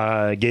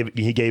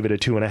 He gave it a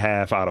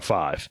 2.5 out of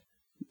 5.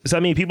 So I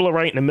mean, people are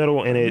right in the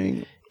middle,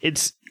 and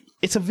it's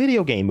a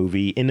video game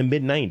movie in the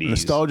mid 90s.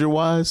 Nostalgia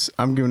wise,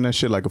 I'm giving that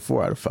shit like a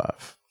 4 out of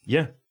 5.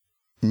 Yeah.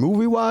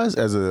 Movie wise,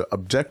 as an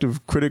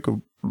objective critic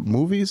of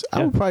movies,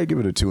 I would probably give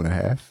it a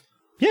 2.5.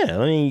 Yeah,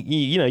 I mean,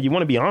 you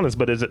want to be honest,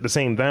 but at the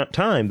same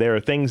time, there are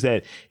things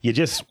that you're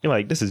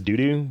like, this is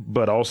doo-doo,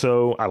 but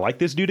also I like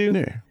this doo-doo.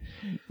 Yeah.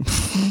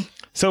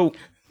 So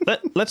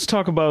let's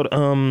talk about,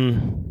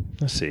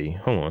 let's see,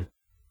 hold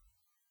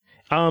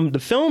on. The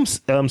film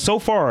so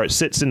far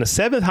sits in the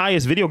 7th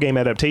highest video game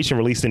adaptation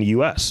released in the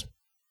U.S.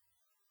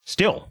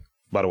 Still,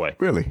 by the way.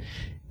 Really?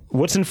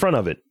 What's in front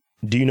of it?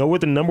 Do you know what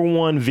the number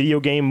one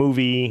video game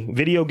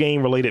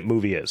related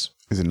movie is?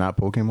 Is it not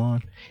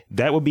Pokemon?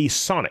 That would be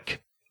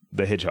Sonic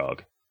the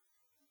Hedgehog,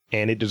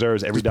 and it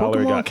deserves every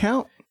dollar it got.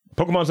 Count?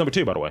 Pokemon's number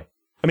 2, by the way.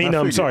 I mean,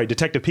 I'm sorry,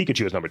 Detective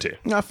Pikachu is number 2.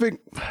 I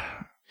think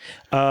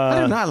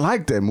I did not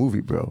like that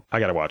movie, bro. I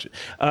gotta watch it.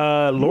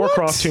 Lara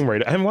Croft Tomb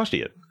Raider. I haven't watched it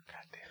yet.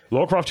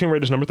 Lara Croft Tomb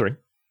Raider is number 3.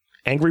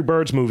 Angry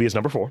Birds movie is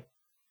number 4.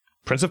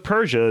 Prince of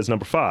Persia is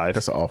number 5.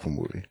 That's an awful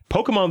movie.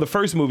 Pokemon, the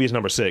first movie, is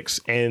number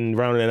 6, and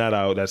rounding that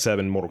out, that's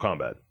 7. Mortal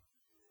Kombat.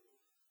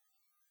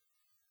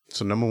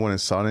 So number 1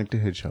 is Sonic the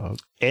Hedgehog.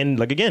 And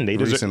like again, they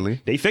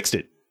fixed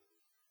it.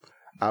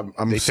 I'm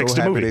so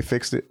happy they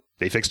fixed it.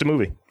 They fixed the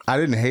movie. I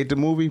didn't hate the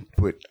movie,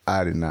 but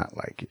I did not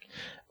like it.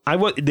 I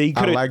like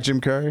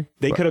Jim Carrey.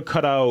 They could have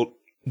cut out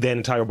the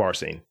entire bar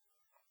scene.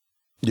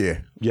 Yeah,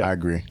 I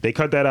agree. They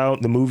cut that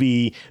out. The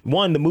movie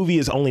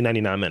is only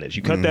 99 minutes.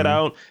 You cut that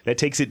out, that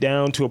takes it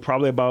down to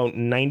probably about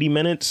 90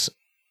 minutes.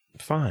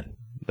 Fine.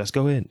 Let's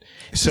go ahead.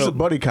 It's just a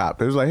buddy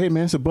cop. It was like, hey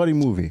man, it's a buddy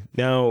movie.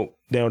 Now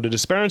the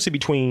discrepancy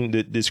between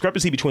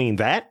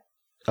that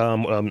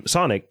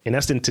Sonic, and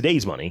that's in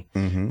today's money,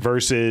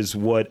 versus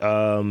what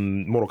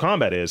Mortal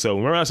Kombat is. So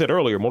remember I said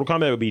earlier, Mortal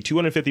Kombat would be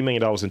 $250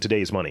 million in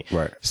today's money.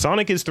 Right.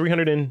 Sonic is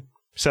 $307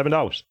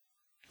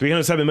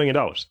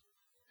 million.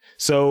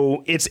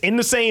 So it's in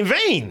the same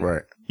vein,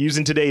 right?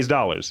 Using today's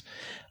dollars.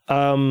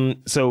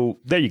 So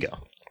there you go.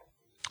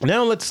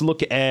 Now let's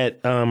look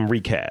at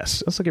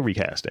recast. Let's look at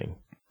recasting.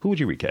 Who would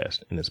you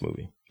recast in this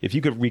movie? If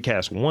you could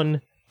recast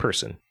one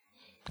person.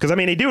 Because, I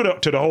mean, they do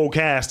it to the whole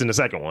cast in the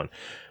second one.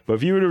 But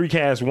if you were to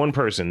recast one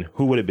person,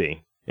 who would it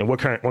be? And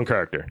what one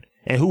character?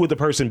 And who would the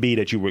person be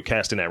that you would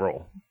cast in that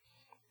role?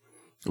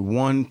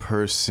 One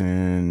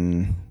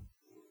person.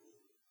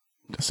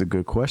 That's a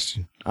good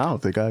question. I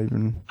don't think I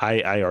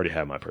already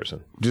have my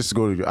person. Just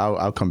go to.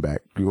 I'll come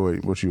back. Go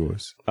ahead. What's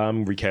yours?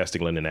 I'm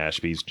recasting Lyndon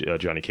Ashby's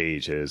Johnny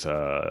Cage as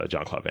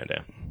Jean-Claude Van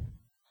Damme.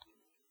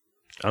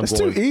 That's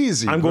too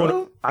easy.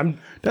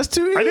 That's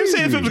too easy. I didn't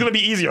say if it was going to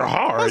be easy or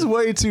hard. That's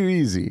way too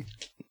easy.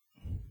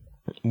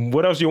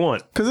 What else do you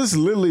want? Because it's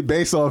literally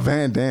based off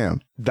Van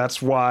Damme.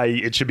 That's why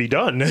it should be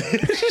done.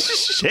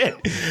 Shit.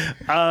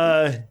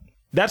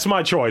 That's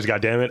my choice.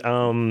 Goddammit.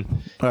 All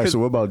right. So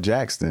what about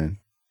Jax then?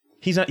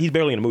 He's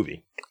barely in a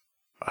movie.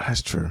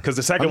 That's true. Because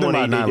the second one,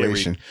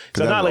 Annihilation.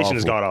 Because Annihilation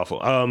is god awful.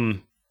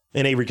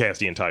 And they recast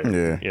the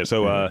entire. Yeah.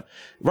 So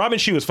Robin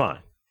Shou was fine.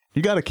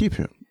 You got to keep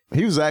him.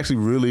 He was actually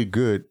really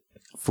good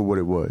for what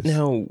it was.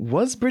 Now,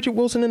 was Bridget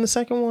Wilson in the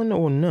second one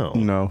or no?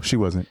 No, she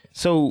wasn't.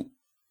 So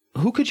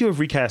who could you have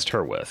recast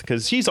her with?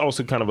 Because she's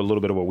also kind of a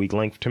little bit of a weak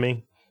link to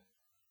me.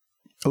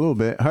 A little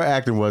bit. Her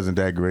acting wasn't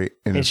that great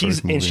in the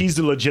first movie. And she's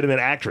the legitimate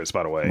actress,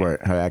 by the way.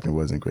 Right. Her acting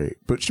wasn't great.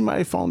 But she might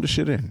have phoned the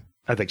shit in.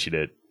 I think she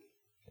did.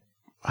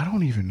 I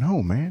don't even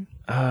know, man.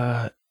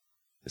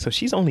 So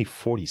she's only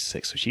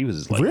 46. So she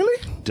was like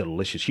really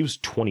delicious. She was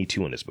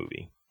 22 in this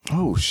movie.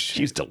 Oh shit.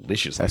 She's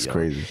delicious. That's young.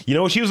 crazy. You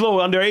know, she was a little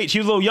underage. She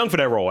was a little young for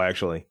that role,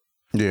 actually.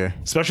 Yeah.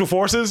 Special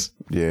Forces.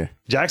 Yeah.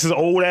 Jackson's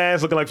old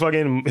ass looking like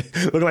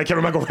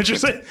Kevin Michael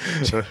Richardson.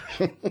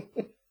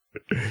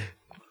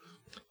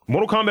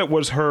 Mortal Kombat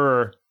was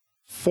her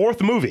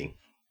 4th movie.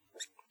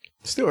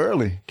 Still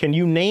early. Can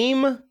you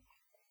name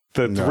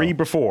the 3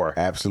 before?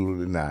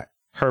 Absolutely not.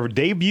 Her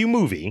debut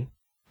movie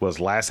was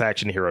Last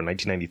Action Hero in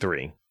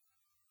 1993,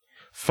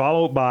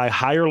 followed by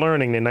Higher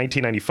Learning in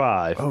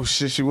 1995. Oh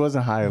shit, she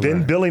wasn't Higher Then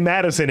Learning. Billy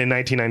Madison in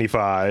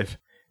 1995.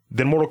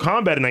 Then Mortal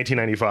Kombat in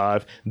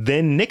 1995.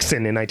 Then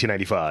Nixon in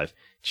 1995.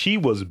 She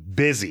was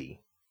busy.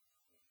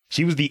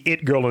 She was the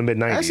it girl in the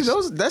mid-90s.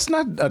 Actually, that's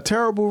not a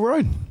terrible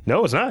run.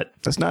 No, it's not.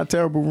 That's not a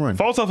terrible run.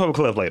 Falls off of a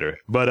cliff later.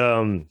 But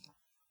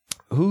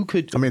who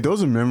could... I mean,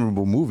 those are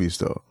memorable movies,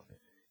 though.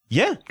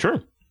 Yeah,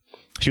 true.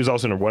 She was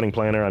also in A Wedding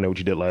Planner. I Know What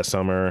You Did Last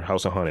Summer.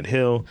 House on Haunted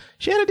Hill.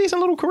 She had a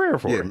decent little career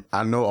for her.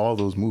 I know all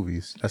those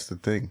movies. That's the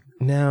thing.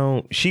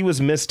 Now, she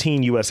was Miss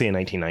Teen USA in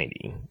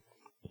 1990.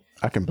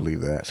 I can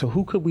believe that. So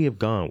who could we have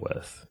gone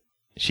with?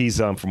 She's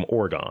from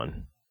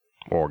Oregon.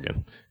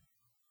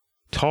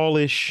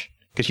 Tallish,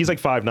 because she's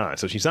like 5'9",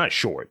 so she's not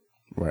short.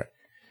 Right.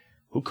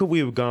 Who could we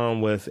have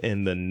gone with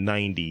in the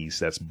 90s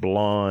that's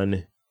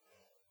blonde?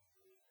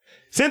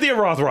 Cynthia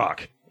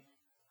Rothrock.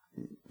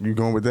 You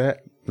going with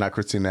that? Not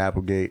Christina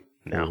Applegate?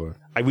 No.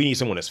 We need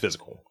someone that's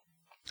physical.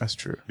 That's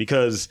true.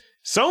 Because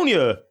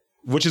Sonya,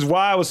 which is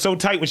why I was so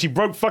tight when she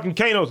broke fucking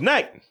Kano's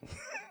neck,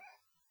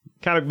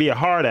 kind of be a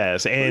hard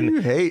ass. And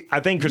you hate? I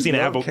think Christina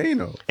Applegate.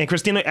 Kano. And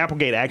Christina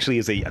Applegate actually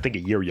is I think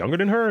a year younger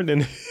than her.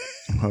 And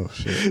oh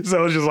shit.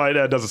 So it's just like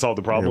that doesn't solve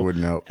the problem. It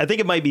wouldn't help. I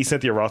think it might be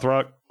Cynthia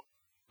Rothrock.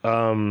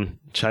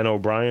 China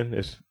O'Brien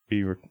is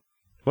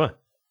what?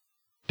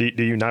 Do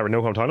you not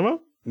know who I'm talking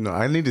about? No,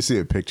 I need to see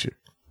a picture.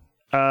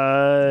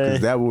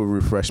 Because that will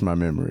refresh my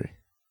memory.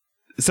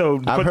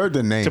 So I've heard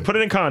the name. To put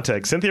it in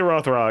context, Cynthia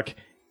Rothrock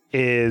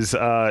is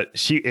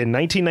she in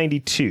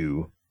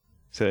 1992.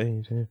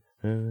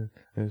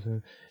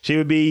 She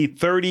would be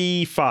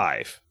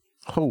 35.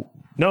 Oh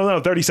no,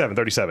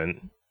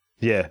 37.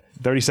 Yeah,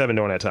 37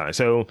 during that time.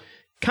 So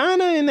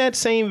kind of in that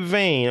same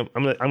vein.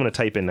 I'm gonna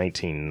type in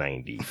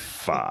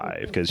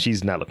 1995 because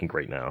she's not looking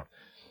great now.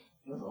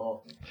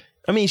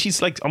 I mean,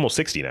 she's like almost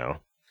 60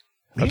 now.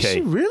 Okay, is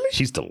she really?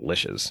 She's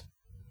delicious.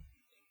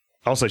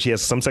 Also, she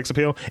has some sex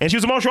appeal, and she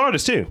was a martial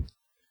artist too.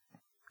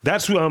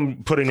 That's who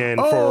I'm putting in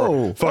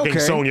for fucking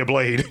Sonya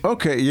Blade.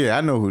 Okay, yeah,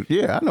 I know who.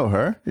 Yeah, I know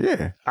her.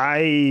 Yeah,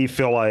 I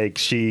feel like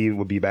she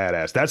would be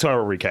badass. That's who I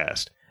would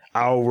recast.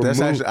 I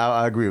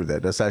agree with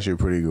that. That's actually a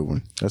pretty good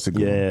one. That's a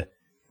good one. Yeah,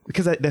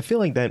 because I feel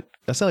like that.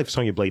 I feel like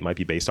Sonya Blade might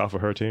be based off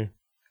of her too.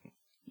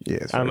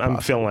 Yeah, I'm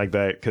feeling like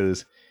that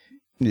because.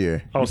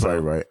 Yeah, you're probably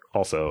right.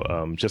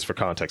 Also, just for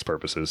context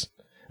purposes,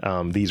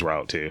 these were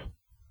out too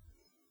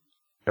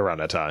around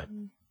that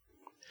time.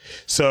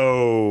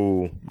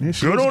 So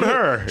good on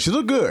her. She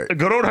looked good.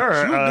 Good on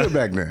her. She looked good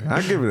back then.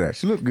 I'll give her that.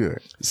 She looked good.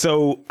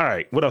 So, all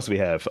right, what else do we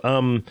have?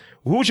 Who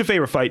was your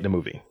favorite fight in the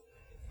movie?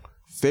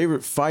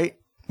 Favorite fight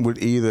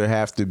would either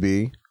have to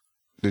be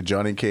the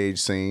Johnny Cage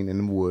scene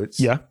in the woods.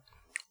 Yeah.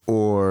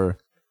 Or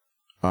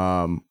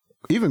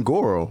even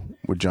Goro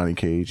with Johnny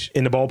Cage.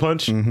 In the ball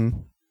punch? Mm-hmm.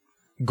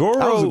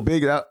 Goro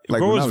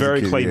was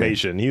very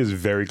claymation. Yeah. He was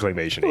very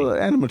claymation-y. Well,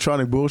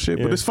 animatronic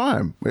bullshit, but it's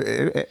fine.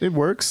 It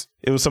works.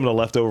 It was some of the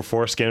leftover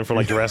foreskin from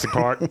like Jurassic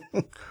Park.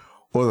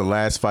 Or the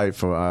last fight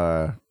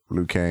from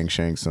Liu Kang,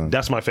 Shang Tsung.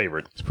 That's my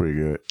favorite. It's pretty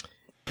good.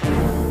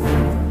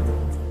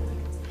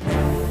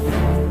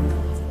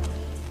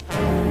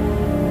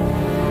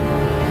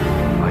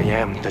 I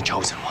am the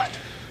chosen one.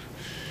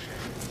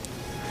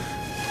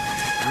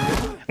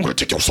 I'm gonna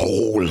take your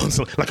soul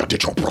like I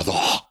did your brother.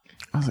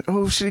 I was like,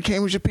 oh shit, he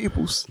came with your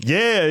peoples.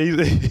 Yeah.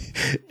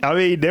 I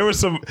mean, there was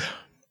some...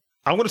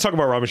 I'm going to talk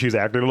about Robin Shou's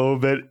acting a little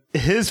bit.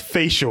 His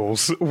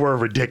facials were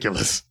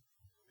ridiculous.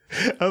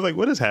 I was like,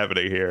 what is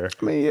happening here?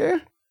 I mean, yeah.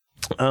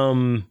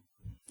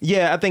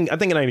 Yeah, I think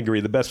I agree.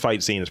 The best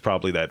fight scene is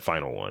probably that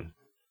final one.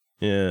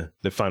 Yeah,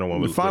 the final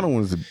one. The final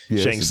one's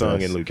Shang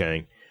Tsung and Liu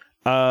Kang.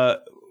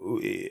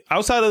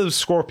 Outside of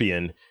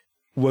Scorpion,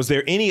 was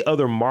there any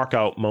other mark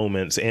out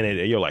moments in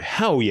it? You're like,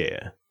 hell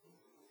yeah.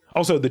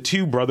 Also, the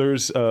two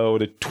brothers, or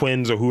the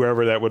twins, or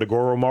whoever that were the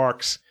Goro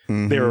marks,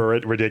 they were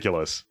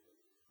ridiculous.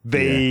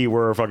 They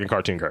were fucking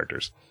cartoon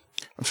characters.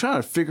 I'm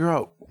trying to figure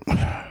out,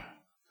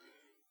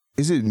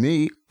 is it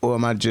me or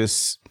am I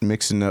just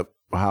mixing up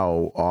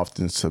how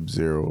often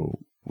Sub-Zero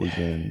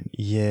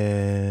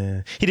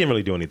Yeah. He didn't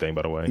really do anything,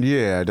 by the way.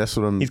 Yeah, that's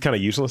what I'm. He's kind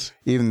of useless.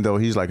 Even though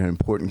he's like an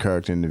important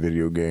character in the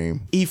video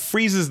game. He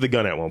freezes the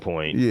gun at one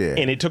point. Yeah.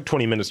 And it took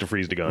 20 minutes to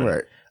freeze the gun.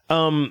 Right.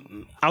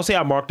 I'll say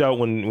I marked out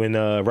when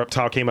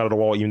Reptile came out of the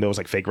wall, even though it was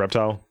like fake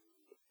Reptile.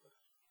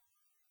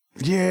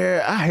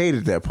 Yeah, I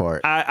hated that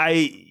part.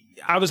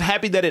 I was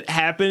happy that it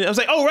happened. I was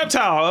like, oh,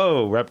 Reptile.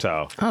 Oh,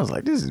 Reptile. I was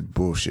like, this is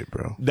bullshit,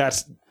 bro.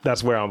 That's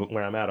where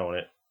I'm at on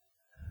it.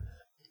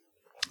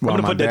 I'm While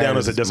gonna my put that dad down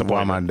as a was-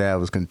 disappointment. While my dad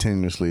was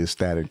continuously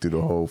ecstatic through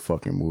the whole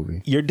fucking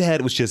movie. Your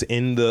dad was just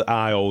in the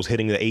aisles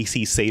hitting the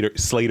AC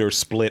Slater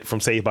split from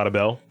Saved by the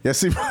Bell.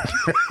 Yes, That's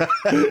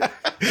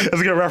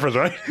a good reference,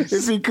 right?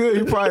 if he could,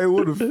 he probably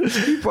would have.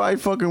 He probably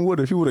fucking would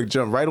have. He would have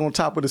jumped right on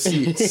top of the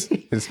seats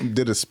and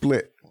did a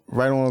split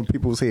right on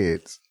people's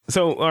heads.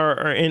 So,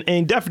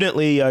 and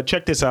definitely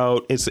check this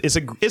out. It's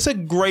a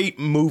great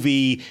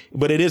movie,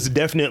 but it is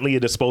definitely a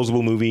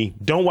disposable movie.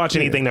 Don't watch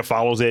anything that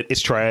follows it.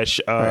 It's trash.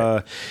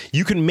 Right.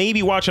 You can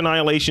maybe watch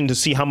Annihilation to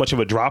see how much of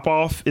a drop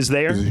off is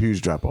there. There's a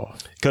huge drop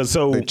off. Because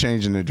They're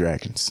changing the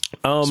dragons.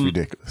 It's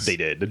ridiculous. They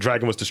did. The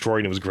dragon was destroyed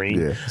and it was green.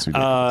 Yeah, it's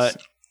ridiculous.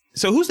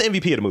 So who's the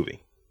MVP of the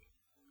movie?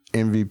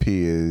 MVP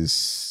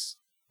is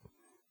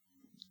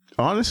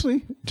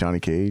honestly Johnny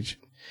Cage.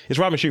 It's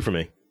Robin Shou for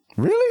me.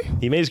 Really?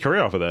 He made his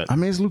career off of that. I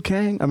mean, it's Liu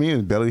Kang. I mean,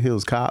 it's Beverly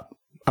Hills Cop.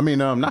 I mean,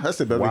 not I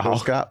said Beverly Wow.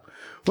 Hills Cop.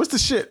 What's the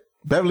shit?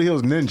 Beverly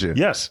Hills Ninja.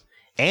 Yes.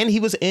 And he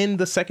was in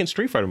the second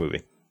Street Fighter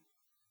movie.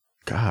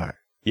 God,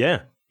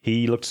 Yeah.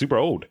 He looked super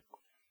old.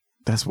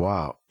 that's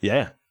wild.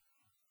 Yeah.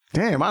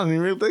 Damn, I didn't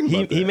even really think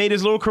about that. He made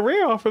his little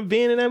career off of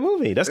being in that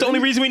movie. That's the only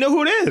reason we know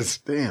who it is.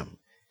 Damn.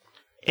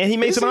 And he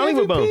made Is some he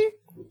Hollywood MVP? bone.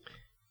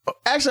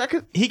 Actually, I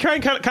could. He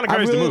kind of I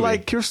carries really the movie.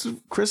 like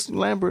Chris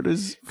Lambert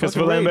is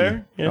Christopher fucking Lambert?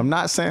 Raiden. Yeah. I'm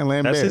not saying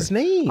Lambert. That's his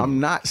name. I'm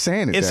not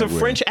saying it. It's that a way.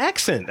 French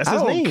accent. That's I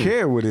his don't name.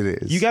 care what it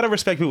is. You got to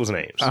respect people's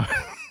names. I'm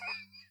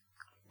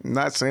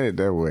not saying it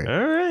that way.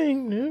 All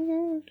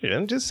right.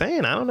 I'm just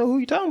saying. I don't know who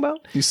you're talking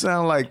about. You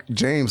sound like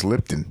James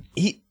Lipton.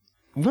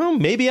 Well,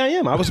 maybe I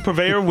am. I was a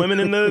purveyor of women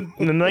in the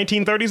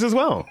 1930s as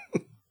well.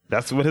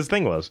 That's what his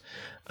thing was.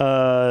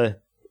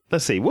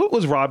 Let's see. What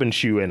was Robin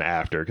Shou in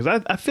after?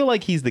 Because I feel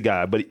like he's the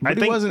guy, but I But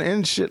think he wasn't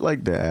in shit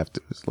like that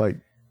after. It's like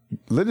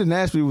Lyndon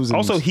Ashby was in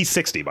also he's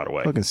 60, by the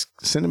way. fucking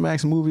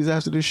Cinemax movies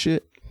after this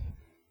shit.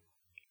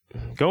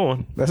 Go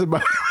on. That's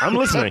about. I'm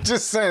listening. I'm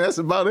just saying that's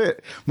about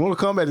it. Mortal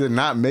Kombat did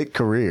not make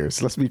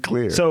careers. Let's be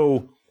clear.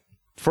 So,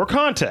 for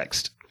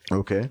context,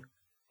 okay.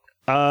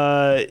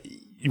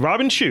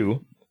 Robin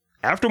Shou,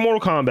 after Mortal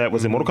Kombat,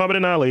 was in Mortal Kombat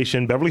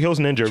Annihilation, Beverly Hills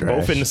Ninja, Trash.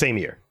 both in the same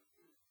year.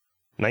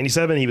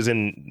 97, he was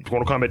in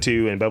Mortal Kombat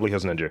 2 and Beverly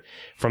Hills Ninja.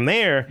 From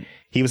there,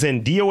 he was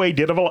in DOA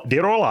Dead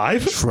or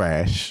Alive.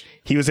 Trash.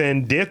 He was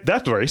in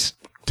Death Race.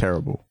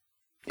 Terrible.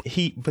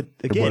 But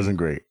It again, wasn't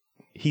great.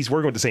 he's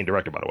working with the same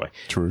director, by the way.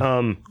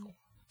 True.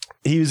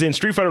 He was in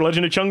Street Fighter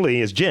Legend of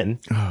Chun-Li as Jin.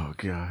 Oh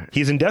god.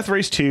 He's in Death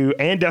Race 2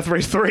 and Death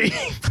Race 3.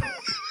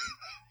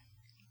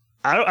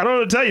 I don't know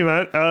what to tell you,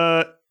 man.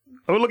 I'm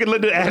gonna look at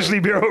Linda Ashley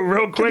real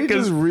Can quick. he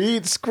just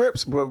read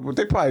scripts? But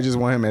they probably just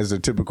want him as a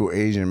typical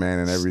Asian man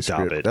in every Stop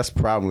script. it. That's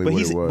probably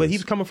what it was. But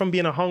he's coming from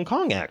being a Hong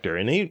Kong actor,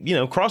 and he,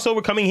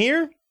 crossover coming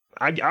here.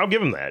 I'll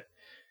give him that.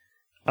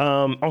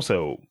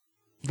 Also,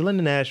 the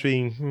Lyndon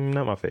Ashby,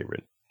 not my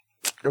favorite,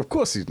 Of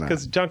course he's not.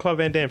 because Jean-Claude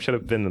Van Damme should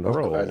have been in the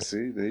role. I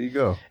see. There you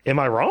go. Am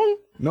I wrong?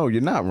 No,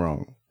 you're not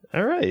wrong.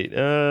 All right.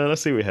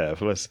 Let's see what we have.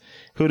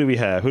 Who do we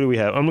have?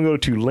 I'm gonna go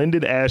to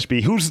Lyndon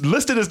Ashby, who's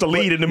listed as the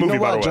lead in the movie. You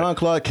know By why the way, John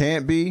Claude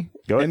can't be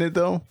Go ahead. in it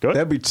though? Go ahead.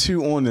 That'd be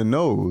too on the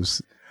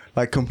nose,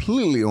 like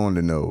completely on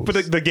the nose.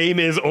 but the game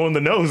is on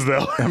the nose,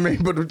 though. I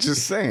mean, but I'm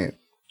just saying.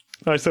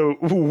 All right, so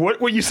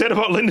what you said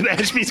about Lyndon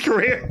Ashby's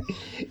career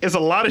is a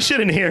lot of shit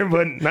in here,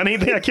 but not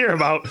anything I care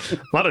about. A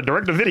lot of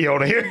direct-to-video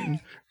in here.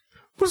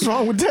 What's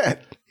wrong with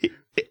that?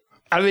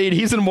 I mean,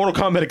 he's in Mortal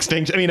Kombat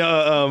Extinction. I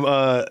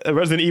mean,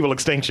 Resident Evil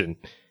Extinction.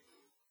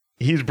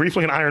 He's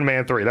briefly in Iron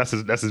Man 3. That's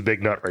his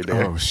big nut right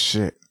there. Oh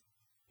shit.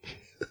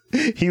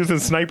 He was in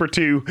Sniper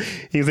 2.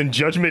 He was in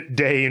Judgment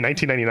Day in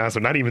 1999, so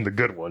not even the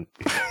good one.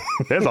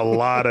 There's a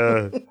lot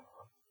of...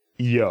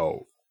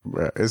 Yo.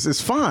 Bruh,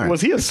 it's fine.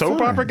 Was he a It's soap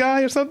fine. opera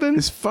guy or something?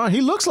 It's fine.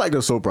 He looks like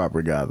a soap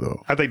opera guy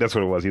though. I think that's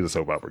what it was. He was a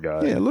soap opera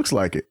guy. Yeah, it looks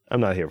like it.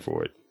 I'm not here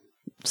for it.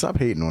 Stop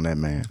hating on that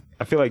man.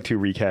 I feel like 2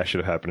 recasts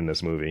should have happened in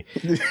this movie.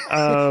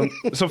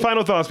 So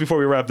final thoughts before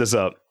we wrap this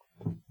up.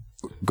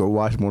 Go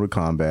watch Mortal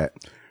Kombat.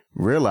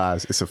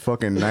 Realize it's a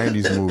fucking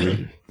 90s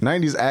movie.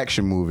 90s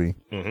action movie.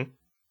 Mm-hmm.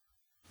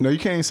 No, you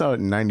can't even call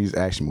it 90s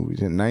action movie.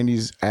 It's a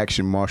 90s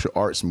action martial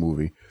arts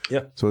movie.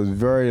 Yeah. So it's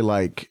very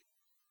like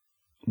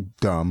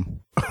dumb.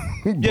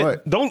 Yeah,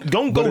 but don't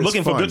go but it's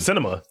looking for fun. good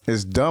cinema.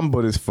 It's dumb,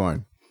 but it's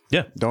fun.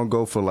 Yeah. Don't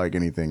go for like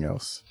anything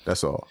else.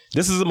 That's all.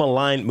 This is a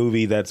maligned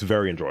movie that's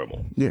very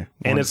enjoyable. Yeah.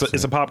 And it's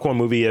 100%. a popcorn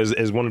movie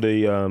as one of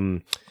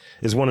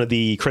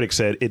the critics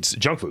said, it's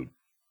junk food.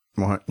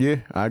 Yeah,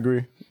 I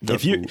agree.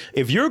 Junk food.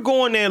 If you're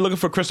going there looking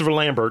for Christopher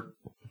Lambert,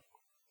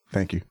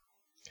 Thank you.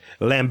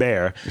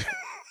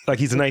 like like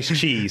he's a nice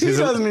cheese. He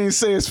doesn't even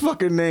say his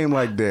fucking name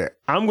like that.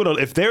 I'm gonna.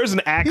 If there's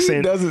an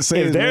accent, doesn't say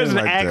if his there's name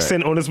an like that.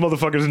 accent on this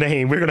motherfucker's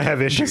name, we're gonna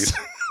have issues.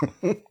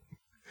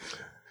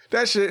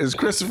 That shit is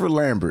Christopher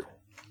Lambert.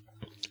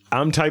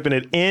 I'm typing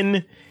it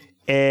in,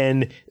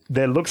 and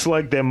that looks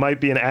like there might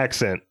be an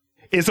accent.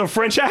 It's a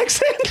French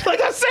accent, like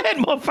I said,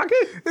 motherfucker.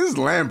 It's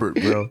Lambert,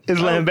 bro.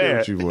 It's I don't care Lambert.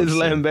 what you want It's to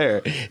say.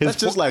 Lambert. That's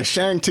just like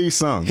Shang-Chi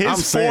Sung. I'm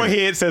His saying it.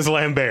 forehead says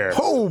Lambert.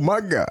 Oh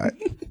my God.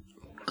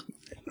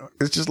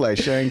 It's just like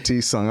Shang-Chi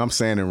Sung. I'm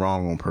saying it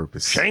wrong on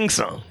purpose. Shang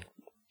Tsung.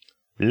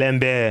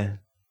 Lambert.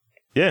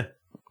 Yeah.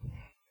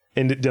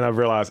 And then I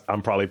realized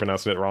I'm probably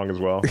pronouncing it wrong as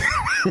well.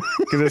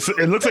 Because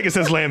it looks like it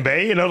says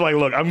Lambert. And I'm like,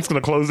 look, I'm just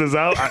going to close this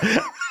out.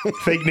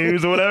 Fake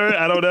news or whatever.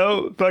 I don't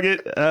know. Fuck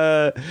it.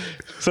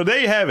 So there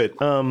you have it,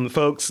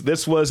 folks.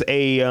 This was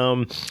a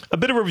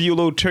bit of a review.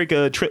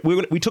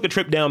 We took a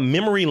trip down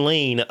memory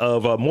lane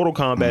of Mortal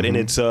Kombat in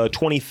its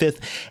 25th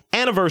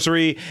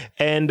anniversary.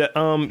 And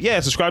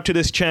subscribe to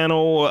this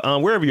channel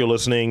wherever you're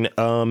listening,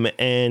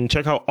 and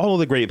check out all of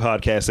the great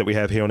podcasts that we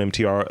have here on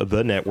MTR,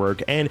 the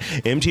network, and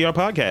MTR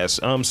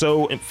Podcasts.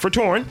 So for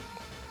Torn,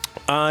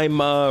 I'm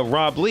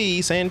Rob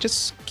Lee saying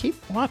just keep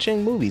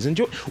watching movies.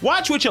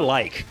 Watch what you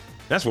like.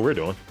 That's what we're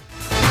doing.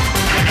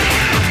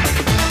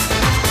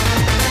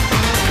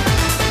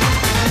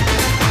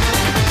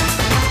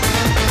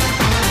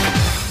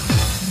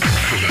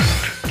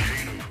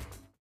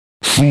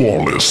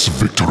 Flawless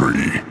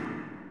victory.